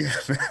yeah, do it again.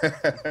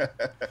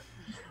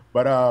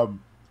 But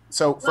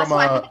so from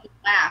laugh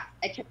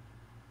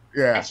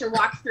at your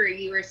walkthrough,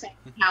 you were saying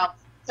how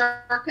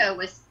Circo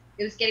was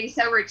getting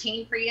so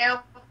routine for you,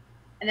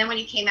 and then when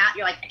you came out,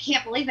 you're like, I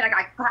can't believe it.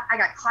 I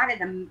got caught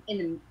in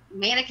the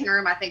mannequin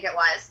room, I think it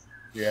was.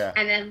 Yeah.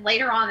 And then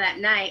later on that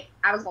night,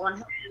 I was going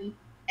home,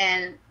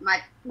 and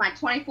my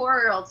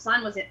 24-year-old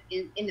son was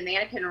in the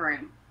mannequin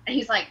room, and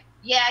he's like,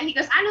 yeah. And he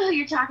goes, I know who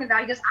you're talking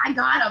about. He goes, I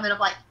got him, and I'm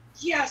like,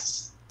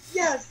 yes.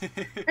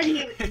 And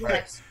he was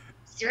like,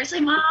 seriously,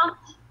 Mom?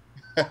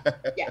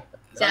 Yeah.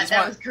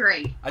 That was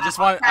great. I just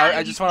want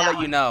to let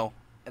you know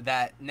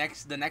that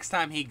the next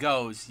time he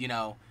goes,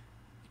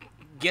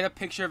 get a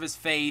picture of his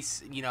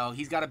face.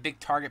 He's got a big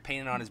target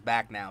painted on his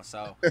back now,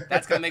 so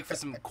that's gonna make for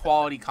some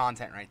quality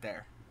content right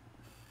there.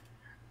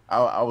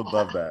 I would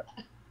love that.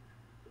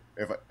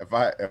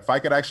 If I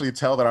could actually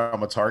tell that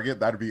I'm a target,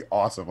 that'd be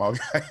awesome. I'll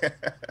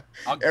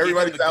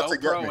everybody's give him out the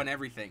to get GoPro me. and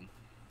everything.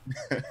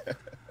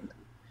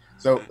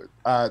 So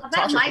that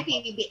Tasha, might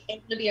be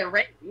able to be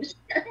arranged.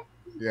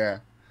 Yeah.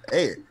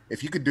 Hey,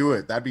 if you could do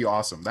it, that'd be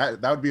awesome.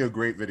 That would be a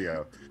great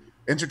video.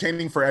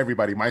 Entertaining for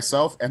everybody,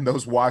 myself and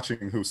those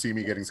watching who see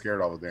me getting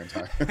scared all the damn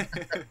time.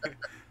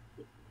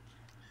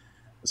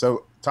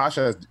 So,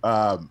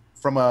 Tasha,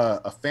 from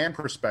a fan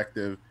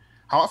perspective,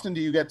 how often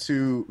do you get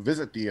to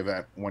visit the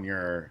event when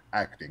you're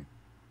acting?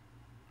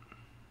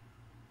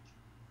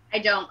 I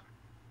don't.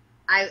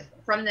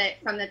 From the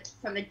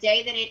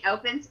day that it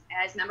opens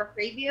as member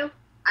preview,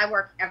 I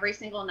work every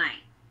single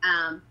night.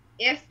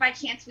 If by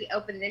chance we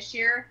open this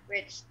year,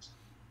 which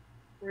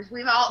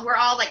we're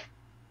all like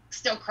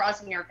still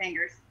crossing our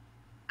fingers,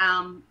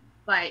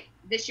 but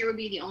this year would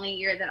be the only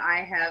year that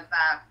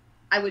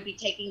I would be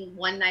taking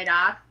one night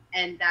off,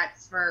 and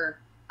that's for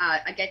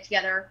a get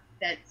together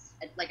that's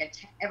like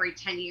every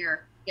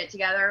 10-year get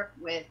together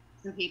with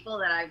some people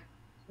that I've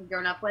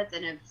grown up with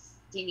and have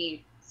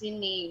seen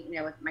me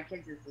with my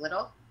kids as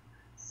little.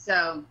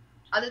 So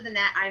other than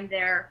that, I'm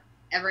there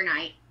every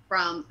night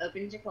from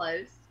open to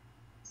close.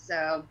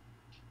 So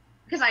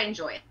because I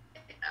enjoy it,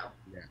 though.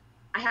 Yeah.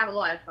 I have a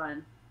lot of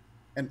fun.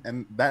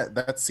 And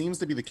that seems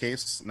to be the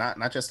case,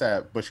 not just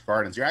at Busch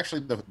Gardens. You're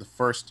actually the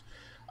first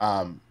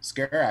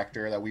scare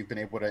actor that we've been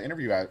able to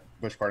interview at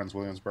Busch Gardens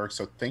Williamsburg.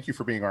 So thank you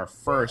for being our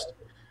first.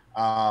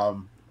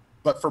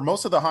 But for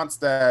most of the haunts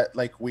that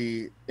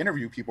we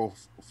interview people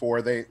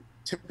for, they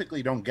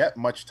typically don't get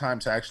much time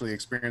to actually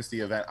experience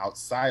the event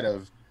outside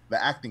of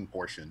the acting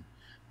portion.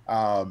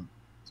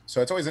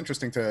 So it's always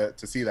interesting to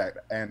see that.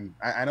 And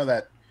I know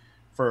that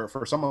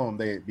for some of them,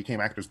 they became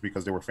actors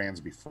because they were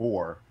fans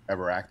before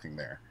ever acting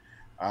there.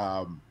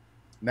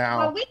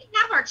 Now, we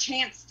have our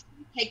chance to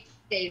take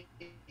days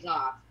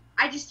off.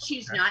 I just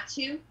choose not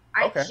to.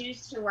 I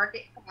choose to work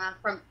it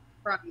from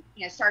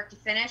start to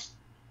finish,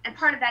 and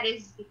part of that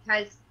is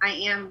because I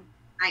am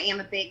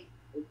a big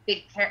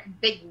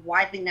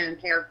widely known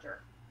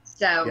character.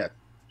 So, Yeah.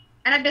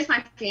 and I miss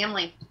my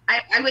family.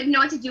 I wouldn't know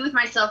what to do with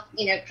myself,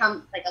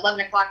 come like 11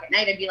 o'clock at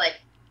night. I'd be like,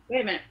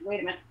 wait a minute,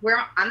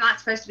 I'm not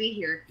supposed to be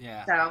here.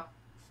 Yeah. So.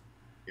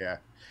 Yeah.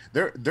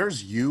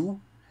 There's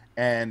you,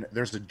 and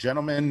there's a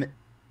gentleman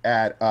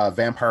at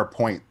Vampire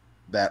Point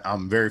that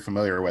I'm very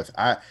familiar with.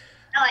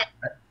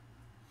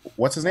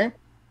 What's his name?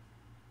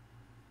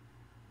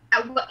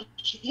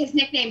 His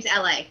nickname's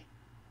LA.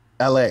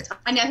 LA.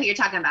 I know who you're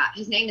talking about.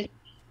 His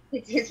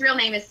real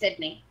name is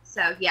Sydney.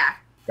 So yeah,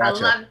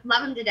 Gotcha. I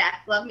love him to death.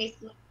 Love me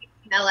some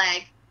LA.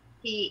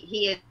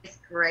 He is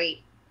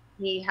great.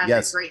 He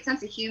has a great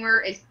sense of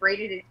humor. Is great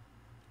at his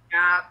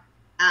job.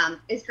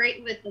 Is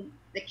great with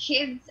the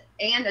kids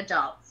and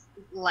adults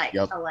alike.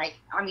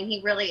 I mean,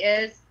 he really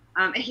is.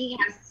 And he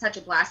has such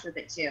a blast with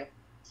it too.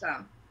 So.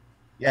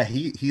 Yeah,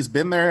 he's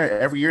been there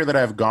every year that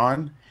I've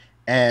gone,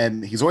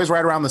 and he's always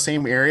right around the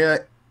same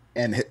area,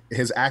 and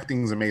his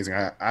acting is amazing.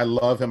 I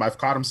love him. I've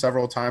caught him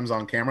several times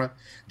on camera,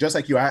 just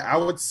like you. I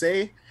would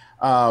say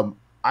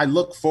I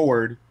look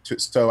forward to,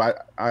 so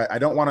I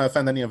don't want to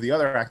offend any of the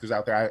other actors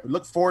out there. I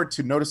look forward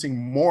to noticing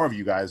more of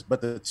you guys,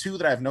 but the two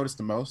that I've noticed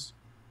the most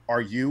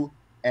are you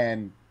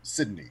and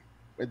Sydney.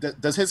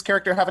 Does his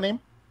character have a name?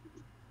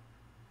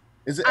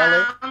 Is it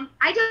LA?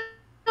 I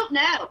don't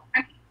know.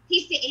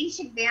 He's the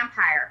ancient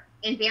vampire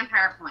in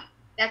Vampire Point.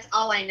 That's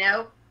all I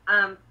know.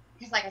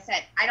 Because like I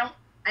said, I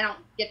don't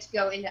get to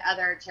go into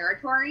other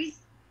territories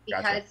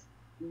because Gotcha.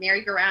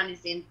 merry-go-round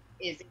is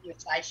a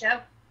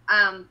sideshow.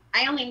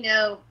 I only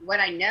know what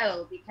I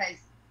know because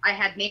I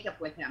had makeup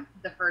with him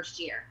the first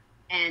year,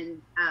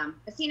 and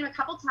I've seen him a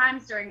couple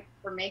times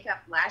for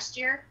makeup last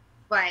year.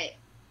 But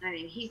I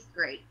mean, he's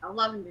great. I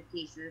love him to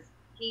pieces.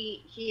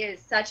 He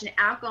is such an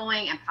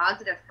outgoing and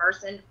positive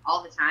person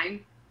all the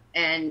time,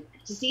 and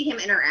to see him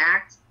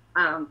interact.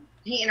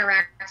 He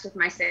interacts with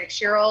my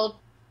 6-year-old,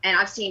 and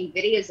I've seen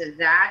videos of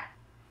that.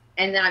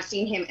 And then I've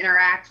seen him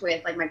interact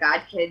with like my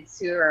godkids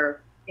who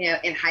are,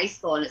 in high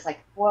school, and it's like,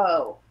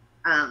 whoa.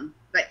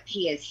 But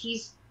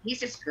he's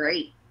just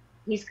great.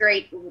 He's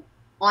great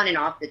on and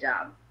off the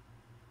job.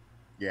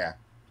 Yeah.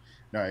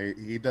 No,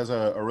 he does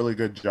a really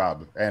good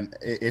job. And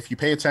if you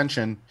pay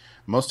attention,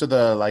 most of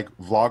the like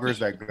vloggers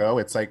that go,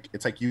 it's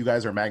like you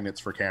guys are magnets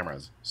for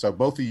cameras. So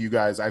both of you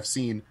guys I've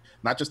seen,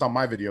 not just on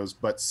my videos,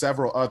 but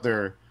several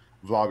other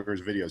vloggers'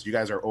 videos. You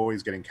guys are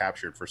always getting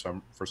captured for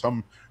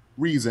some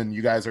reason.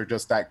 You guys are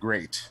just that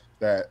great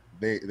that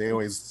they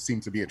always seem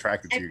to be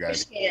attracted to you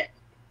guys. Appreciate it.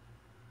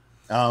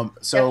 So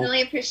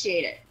Definitely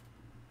appreciate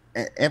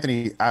it.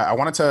 Anthony, I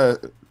wanted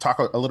to talk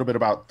a little bit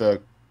about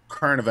the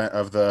current event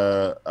of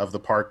the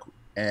park.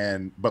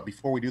 But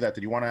before we do that,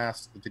 did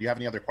you have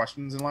any other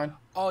questions in line?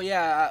 Oh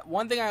yeah,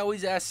 one thing I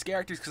always ask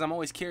characters, because I'm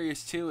always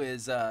curious too,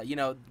 is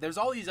there's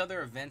all these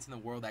other events in the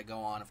world that go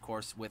on, of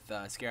course, with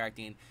scare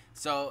acting.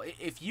 So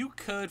if you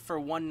could for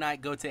one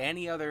night go to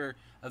any other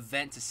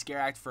event to scare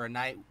act for a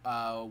night,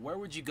 where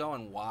would you go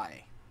and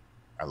why?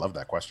 I love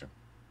that question.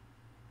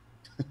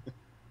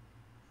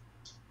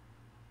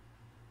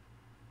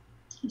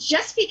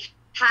 Just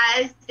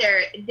because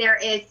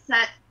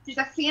there's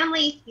a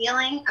family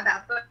feeling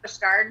about Busch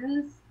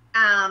Gardens,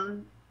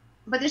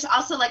 but there's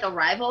also like a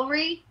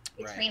rivalry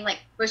between like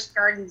Busch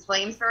Gardens,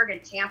 Williamsburg,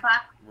 and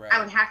Tampa. Right.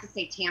 I would have to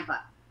say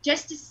Tampa,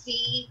 just to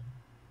see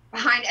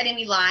behind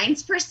enemy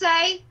lines per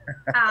se,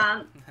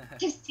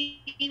 to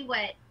see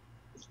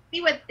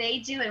what they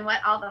do and what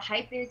all the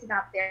hype is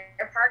about their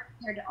park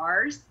compared to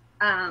ours.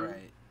 Right.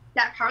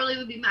 That probably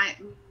would be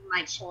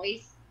my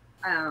choice,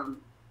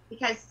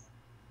 because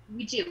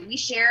we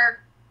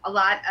share a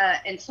lot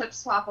and flip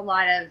swap a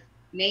lot of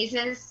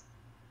mazes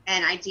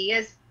and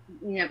ideas,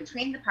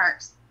 between the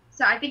parks.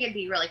 So I think it'd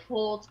be really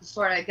cool to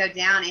sort of go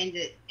down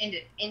into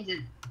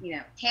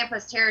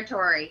Tampa's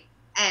territory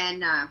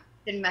and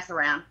then mess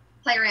around,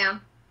 play around,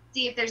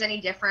 see if there's any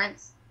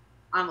difference.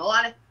 A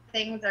lot of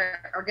things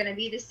are going to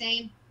be the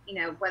same,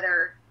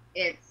 whether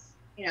it's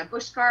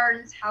Busch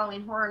Gardens,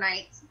 Halloween Horror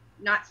Nights,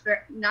 not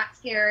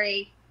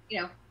scary,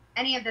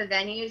 any of the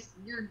venues,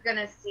 you're going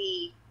to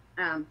see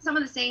some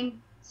of the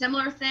same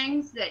similar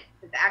things that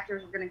the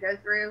actors are going to go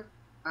through.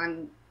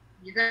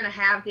 You're going to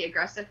have the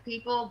aggressive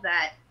people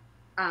that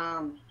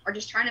are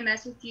just trying to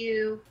mess with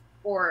you,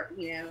 or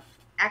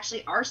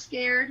actually are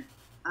scared,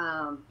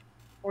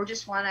 or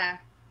just want to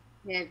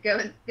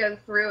go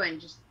through and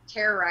just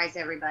terrorize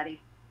everybody.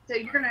 So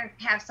you're going to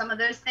have some of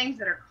those things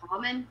that are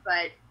common,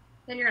 but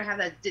then you're going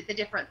to have the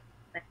different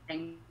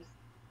things.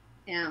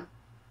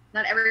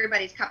 Not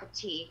everybody's cup of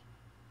tea.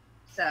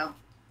 So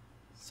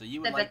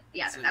you would that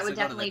would definitely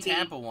go to the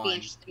Tampa be one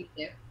interesting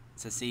too.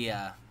 To see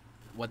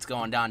what's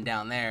going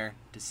down there,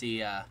 to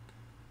see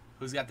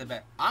who's got the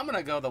best. I'm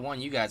gonna go the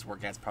one you guys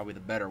work at's probably the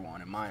better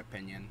one in my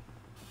opinion.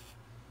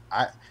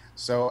 I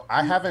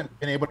haven't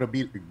been able to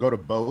go to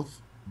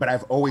both, but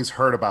I've always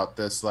heard about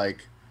this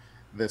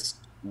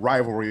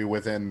rivalry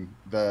within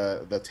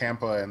the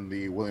Tampa and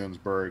the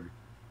Williamsburg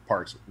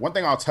parks. One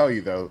thing I'll tell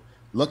you though,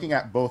 looking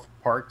at both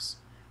parks,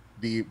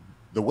 the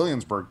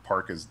Williamsburg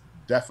park is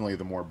definitely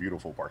the more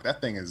beautiful park.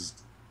 That thing is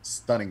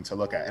stunning to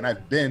look at, and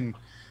I've been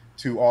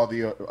to all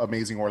the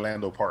amazing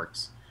Orlando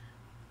parks.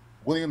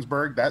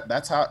 Williamsburg,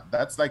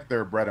 that's like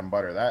their bread and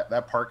butter.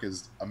 That park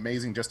is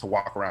amazing just to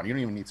walk around. You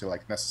don't even need to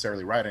like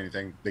necessarily ride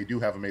anything. They do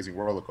have amazing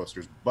roller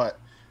coasters, but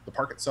the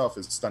park itself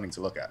is stunning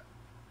to look at.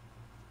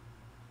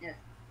 Yes,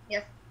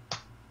 yes.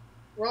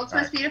 World's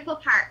most beautiful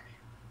park.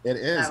 It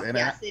is, so, and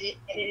yes, it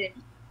is.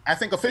 I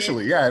think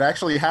officially, yeah, it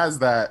actually has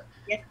that.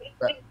 Yes,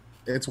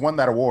 it's won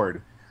that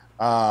award.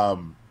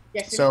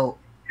 Yes, so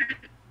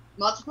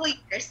multiple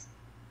years.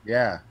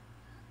 Yeah,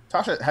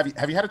 Tasha,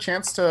 have you had a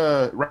chance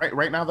to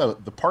right now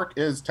the park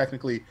is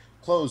technically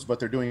closed, but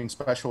they're doing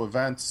special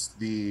events.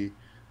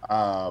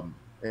 I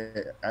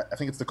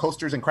think it's the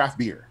Coasters and Craft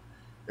Beer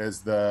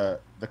is the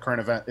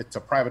current event. It's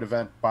a private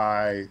event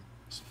by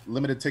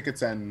limited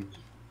tickets and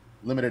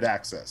limited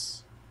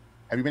access.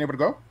 Have you been able to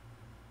go?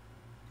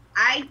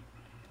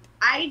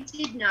 I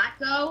did not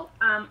go.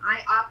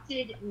 I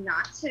opted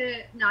not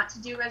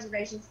to do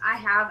reservations. I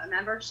have a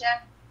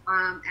membership,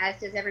 as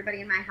does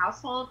everybody in my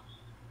household.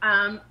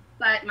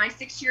 But my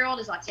 6-year-old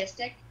is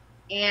autistic,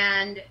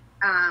 and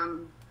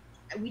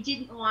we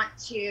didn't want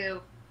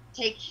to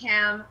take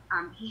him.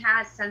 He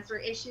has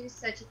sensory issues,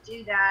 so to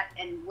do that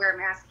and wear a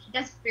mask, he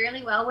does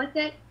fairly well with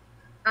it.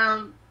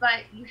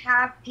 But you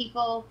have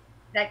people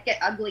that get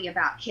ugly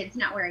about kids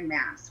not wearing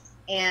masks,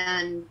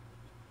 and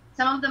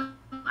some of them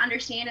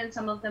understand and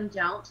some of them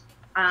don't.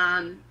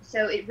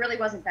 So it really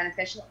wasn't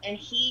beneficial. And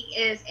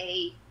he's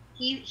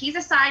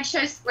a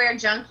sideshow square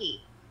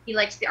junkie. He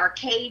likes the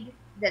arcade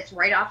that's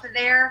right off of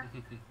there.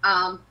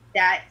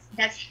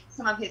 That's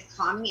some of his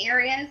calming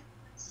areas.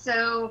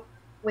 So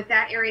with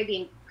that area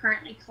being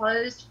currently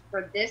closed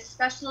for this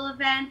special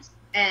event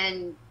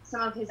and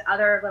some of his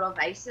other little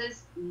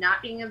vices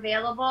not being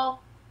available,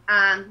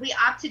 we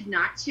opted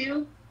not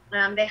to.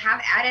 They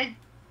have added,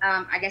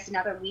 I guess,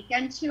 another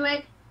weekend to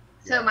it.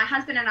 So my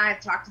husband and I have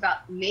talked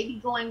about maybe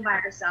going by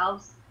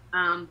ourselves,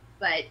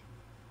 but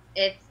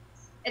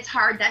it's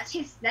hard. That's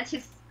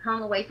his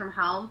home away from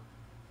home.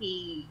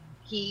 He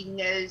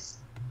knows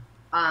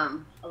a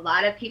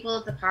lot of people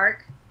at the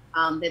park.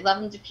 They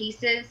love him to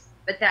pieces,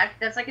 but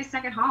that's like his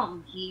second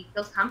home. He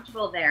feels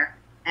comfortable there,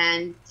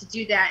 and to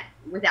do that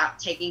without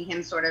taking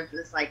him sort of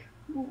this like,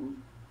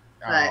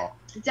 but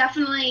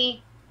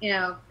definitely,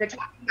 they're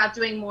talking about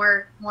doing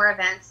more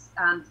events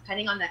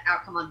depending on the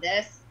outcome of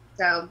this.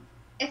 So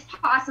it's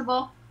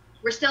possible.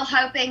 We're still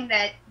hoping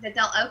that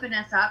they'll open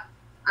us up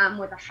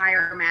with a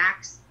higher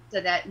max so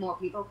that more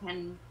people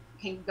can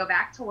go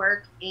back to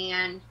work,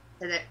 and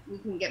so that we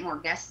can get more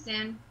guests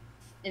in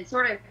and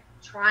sort of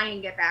try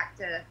and get back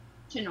to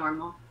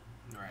normal.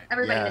 Right.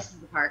 Everybody misses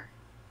the park.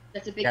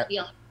 That's a big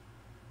deal.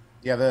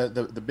 Yeah,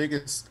 the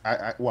biggest,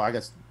 well, I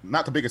guess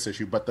not the biggest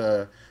issue, but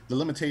the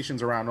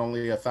limitations around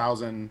only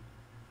 1,000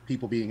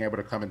 people being able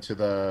to come into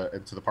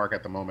the park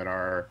at the moment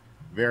are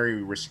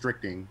very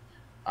restricting,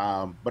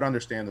 but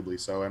understandably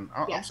so. And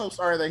I'm so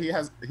sorry that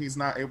he's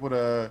not able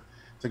to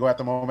go at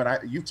the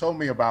moment. You told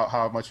me about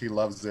how much he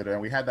loves it,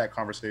 and we had that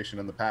conversation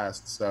in the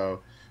past.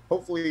 So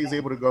hopefully he's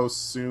able to go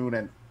soon,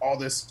 and all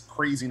this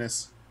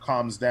craziness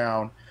calms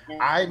down.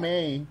 I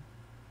may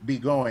be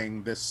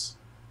going this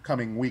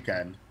coming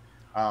weekend.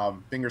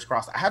 Fingers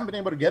crossed. I haven't been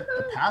able to get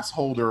the pass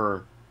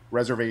holder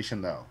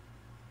reservation though.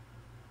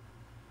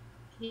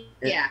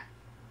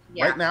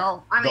 Right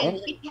now,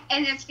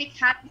 and it's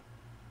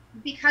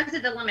because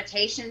of the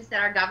limitations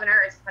that our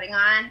governor is putting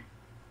on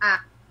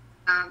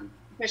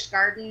Busch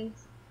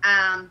Gardens.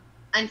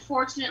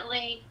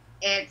 Unfortunately,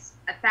 it's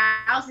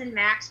 1,000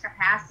 max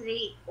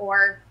capacity,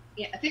 or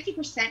a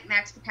 50%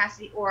 max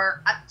capacity,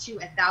 or up to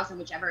 1,000,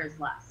 whichever is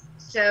less.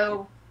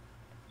 So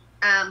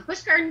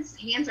Busch Gardens'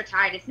 hands are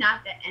tied. It's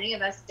not that any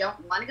of us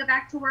don't want to go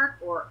back to work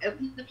or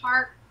open the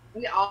park.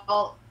 We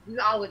all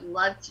would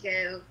love to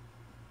go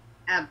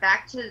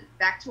back to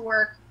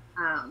work,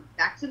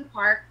 back to the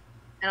park,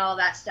 and all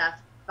that stuff.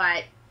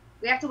 But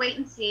we have to wait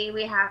and see.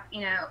 We have,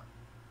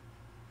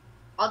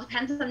 all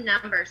depends on the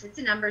numbers. It's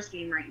a numbers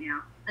game right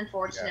now,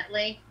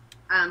 unfortunately.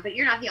 But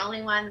you're not the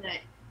only one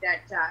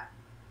that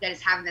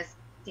is having this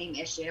same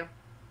issue.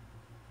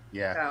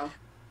 Yeah. So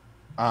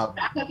I'm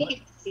hoping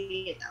to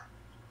see it though.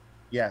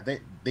 Yeah,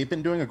 they've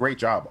been doing a great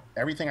job.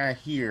 Everything I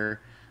hear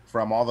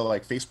from all the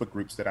Facebook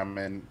groups that I'm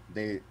in,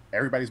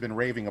 everybody's been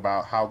raving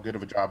about how good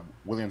of a job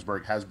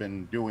Williamsburg has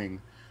been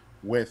doing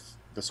with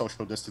the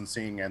social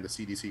distancing and the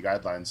CDC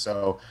guidelines.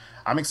 So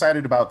I'm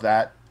excited about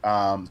that.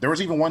 There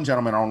was even one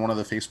gentleman on one of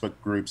the Facebook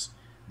groups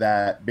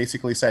that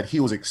basically said he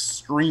was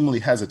extremely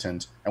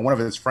hesitant, and one of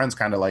his friends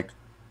kind of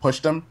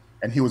pushed him,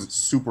 and he was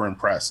super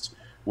impressed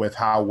with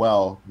how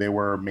well they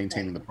were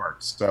maintaining the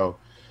parks. So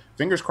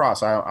fingers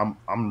crossed. I'm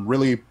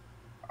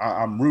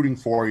rooting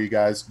for you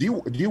guys.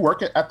 Do you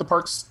work at the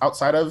parks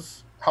outside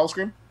of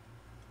Howl-O-Scream?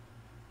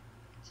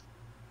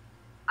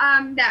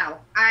 No,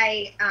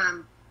 I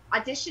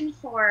auditioned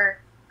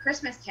for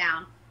Christmas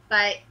Town,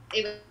 but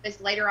it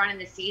was later on in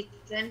the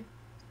season,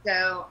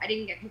 so I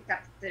didn't get picked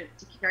up to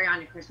carry on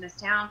to Christmas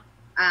Town.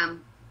 I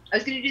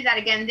was going to do that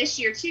again this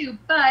year too,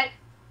 but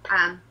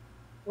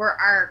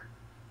our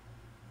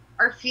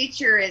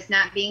future is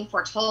not being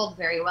foretold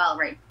very well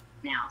right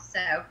now.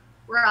 So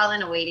we're all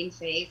in a waiting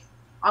phase.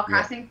 All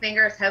crossing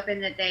fingers, hoping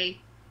that they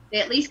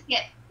at least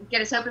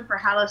get us open for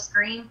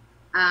Howl-O-Scream.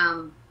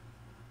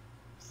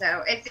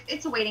 So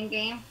it's a waiting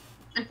game,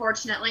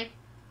 unfortunately.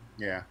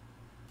 Yeah.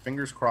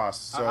 Fingers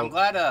crossed. So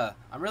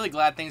I'm really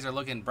glad things are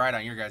looking bright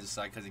on your guys'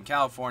 side, because in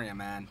California,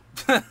 man,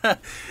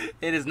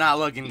 it is not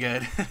looking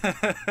good.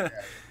 Yeah.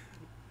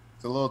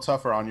 It's a little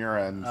tougher on your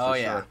end. Oh, for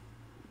yeah. Sure.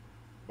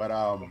 But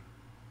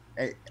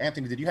hey,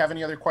 Anthony, did you have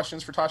any other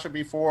questions for Tasha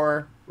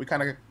before we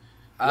kind of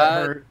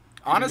let her?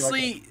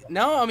 Honestly,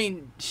 no. I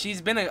mean,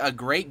 she's been a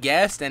great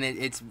guest,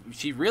 and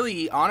she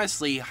really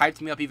honestly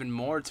hyped me up even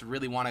more to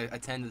really want to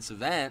attend this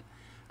event.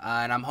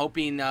 And I'm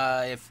hoping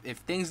if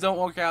things don't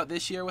work out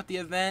this year with the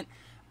event,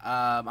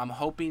 I'm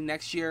hoping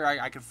next year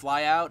I could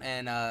fly out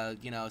and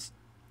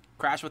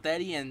crash with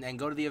Eddie and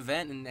go to the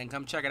event and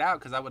come check it out,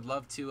 because I would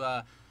love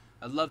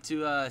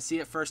to see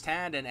it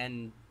firsthand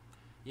and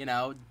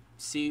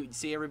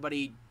see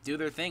everybody do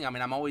their thing. I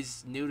mean, I'm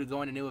always new to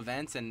going to new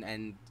events,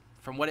 and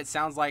from what it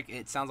sounds like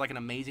an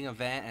amazing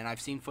event. And I've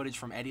seen footage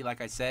from Eddie,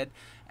 like I said,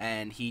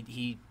 and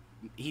you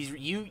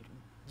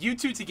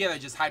two together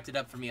just hyped it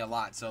up for me a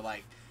lot. So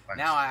like, nice.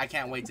 Now I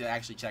can't wait to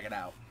actually check it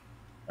out.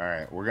 All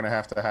right, we're gonna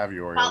have to have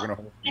you, or we're gonna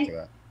hold you to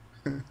that.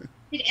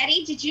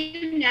 Eddie, did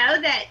you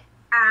know that?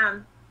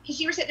 Because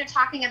you were sitting there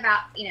talking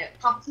about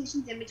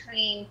competitions in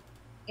between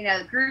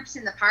groups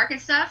in the park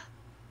and stuff.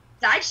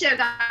 Sideshow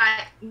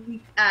got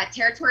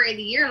Territory of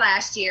the Year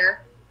last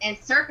year, and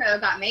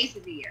Circo got Maze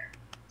of the Year.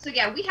 So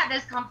yeah, we have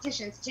those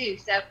competitions too.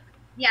 So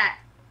yeah,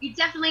 you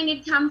definitely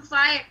need to come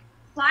fly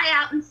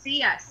out and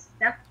see us.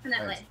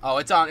 Definitely. Oh,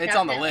 it's on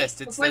the list.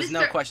 There's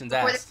no questions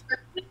asked.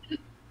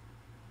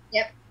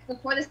 Yep.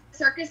 Before the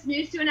circus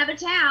moves to another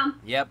town.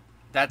 Yep.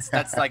 That's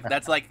like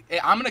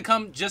I'm gonna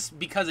come just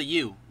because of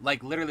you.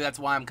 Like literally, that's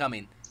why I'm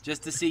coming,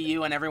 just to see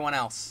you and everyone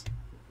else.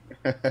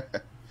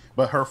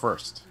 But her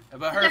first.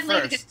 But her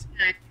first.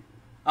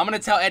 I'm gonna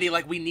tell Eddie,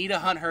 like, we need to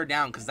hunt her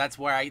down, because that's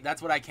what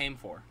I came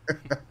for.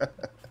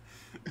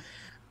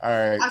 All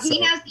right.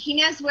 He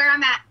knows where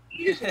I'm at.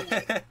 Usually.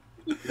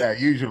 Yeah,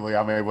 usually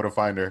I'm able to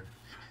find her.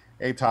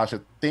 Hey,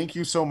 Tasha, thank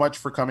you so much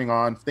for coming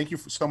on. Thank you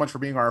so much for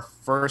being our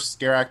first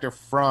scare actor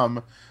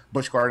from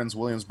Busch Gardens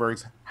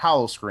Williamsburg's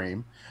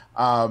Howl-O-Scream.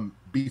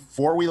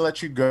 Before we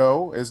let you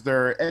go, is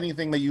there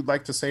anything that you'd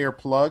like to say or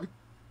plug?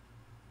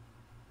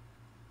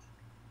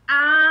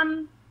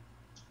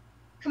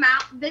 Come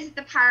out, visit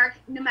the park,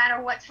 no matter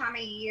what time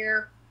of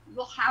year.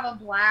 We'll have a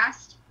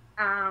blast.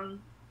 The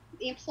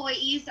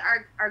employees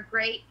are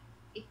great.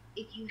 If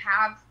you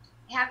have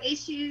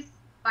issues,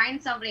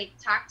 find somebody,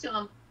 talk to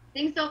them.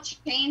 Things don't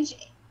change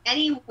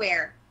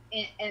anywhere,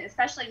 and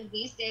especially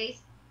these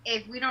days,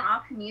 if we don't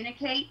all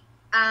communicate.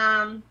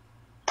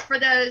 For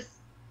those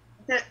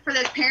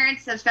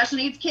parents of special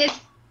needs kids,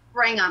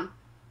 bring them.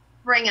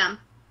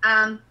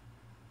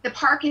 The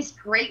park is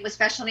great with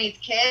special needs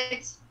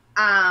kids.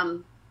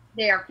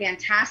 They are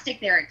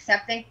fantastic. They're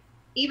accepting.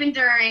 Even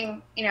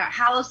during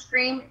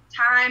Howl-O-Scream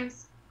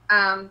times,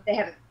 they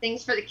have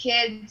things for the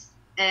kids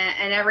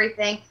and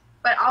everything.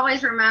 But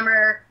always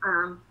remember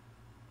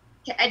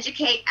to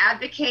educate,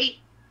 advocate,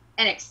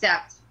 and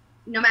accept,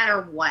 no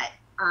matter what.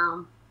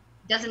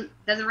 Doesn't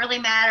really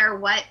matter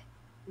what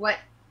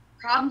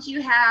problems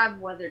you have,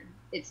 whether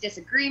it's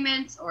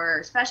disagreements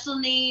or special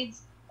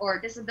needs or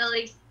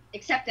disabilities.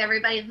 Accept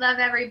everybody, love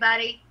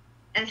everybody,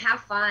 and have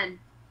fun.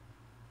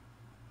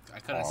 I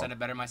couldn't have said it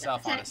better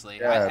myself, honestly.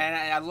 Yeah.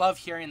 And I love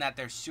hearing that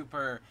they're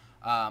super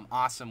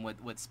awesome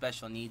with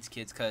special needs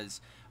kids, because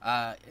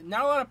not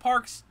a lot of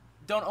parks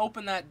don't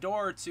open that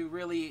door to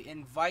really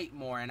invite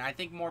more, and I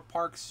think more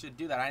parks should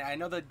do that. I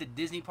know that the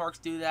Disney parks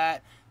do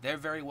that. They're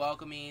very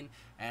welcoming,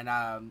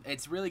 and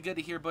it's really good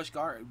to hear Busch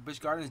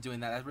Gardens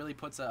doing that. That really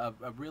puts a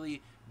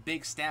really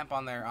big stamp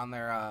on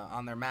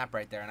their map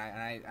right there,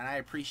 and I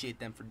appreciate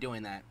them for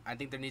doing that. I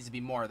think there needs to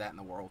be more of that in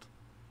the world.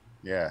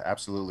 Yeah,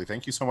 absolutely.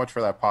 Thank you so much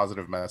for that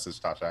positive message,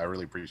 Tasha. I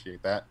really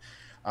appreciate that.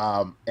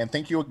 And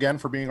thank you again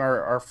for being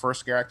our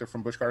first scare actor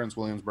from Busch Gardens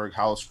Williamsburg,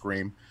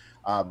 Howl-O-Scream.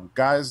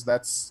 Guys,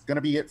 that's going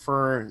to be it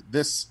for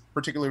this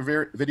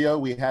particular video.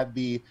 We had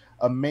the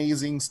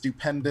amazing,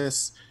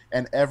 stupendous,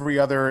 and every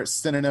other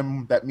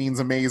synonym that means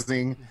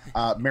amazing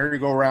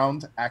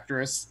merry-go-round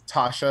actress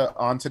Tasha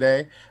on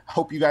today.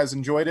 Hope you guys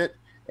enjoyed it,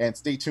 and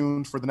stay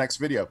tuned for the next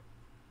video.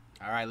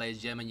 All right, ladies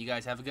and gentlemen, you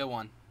guys have a good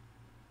one.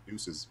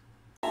 Deuces.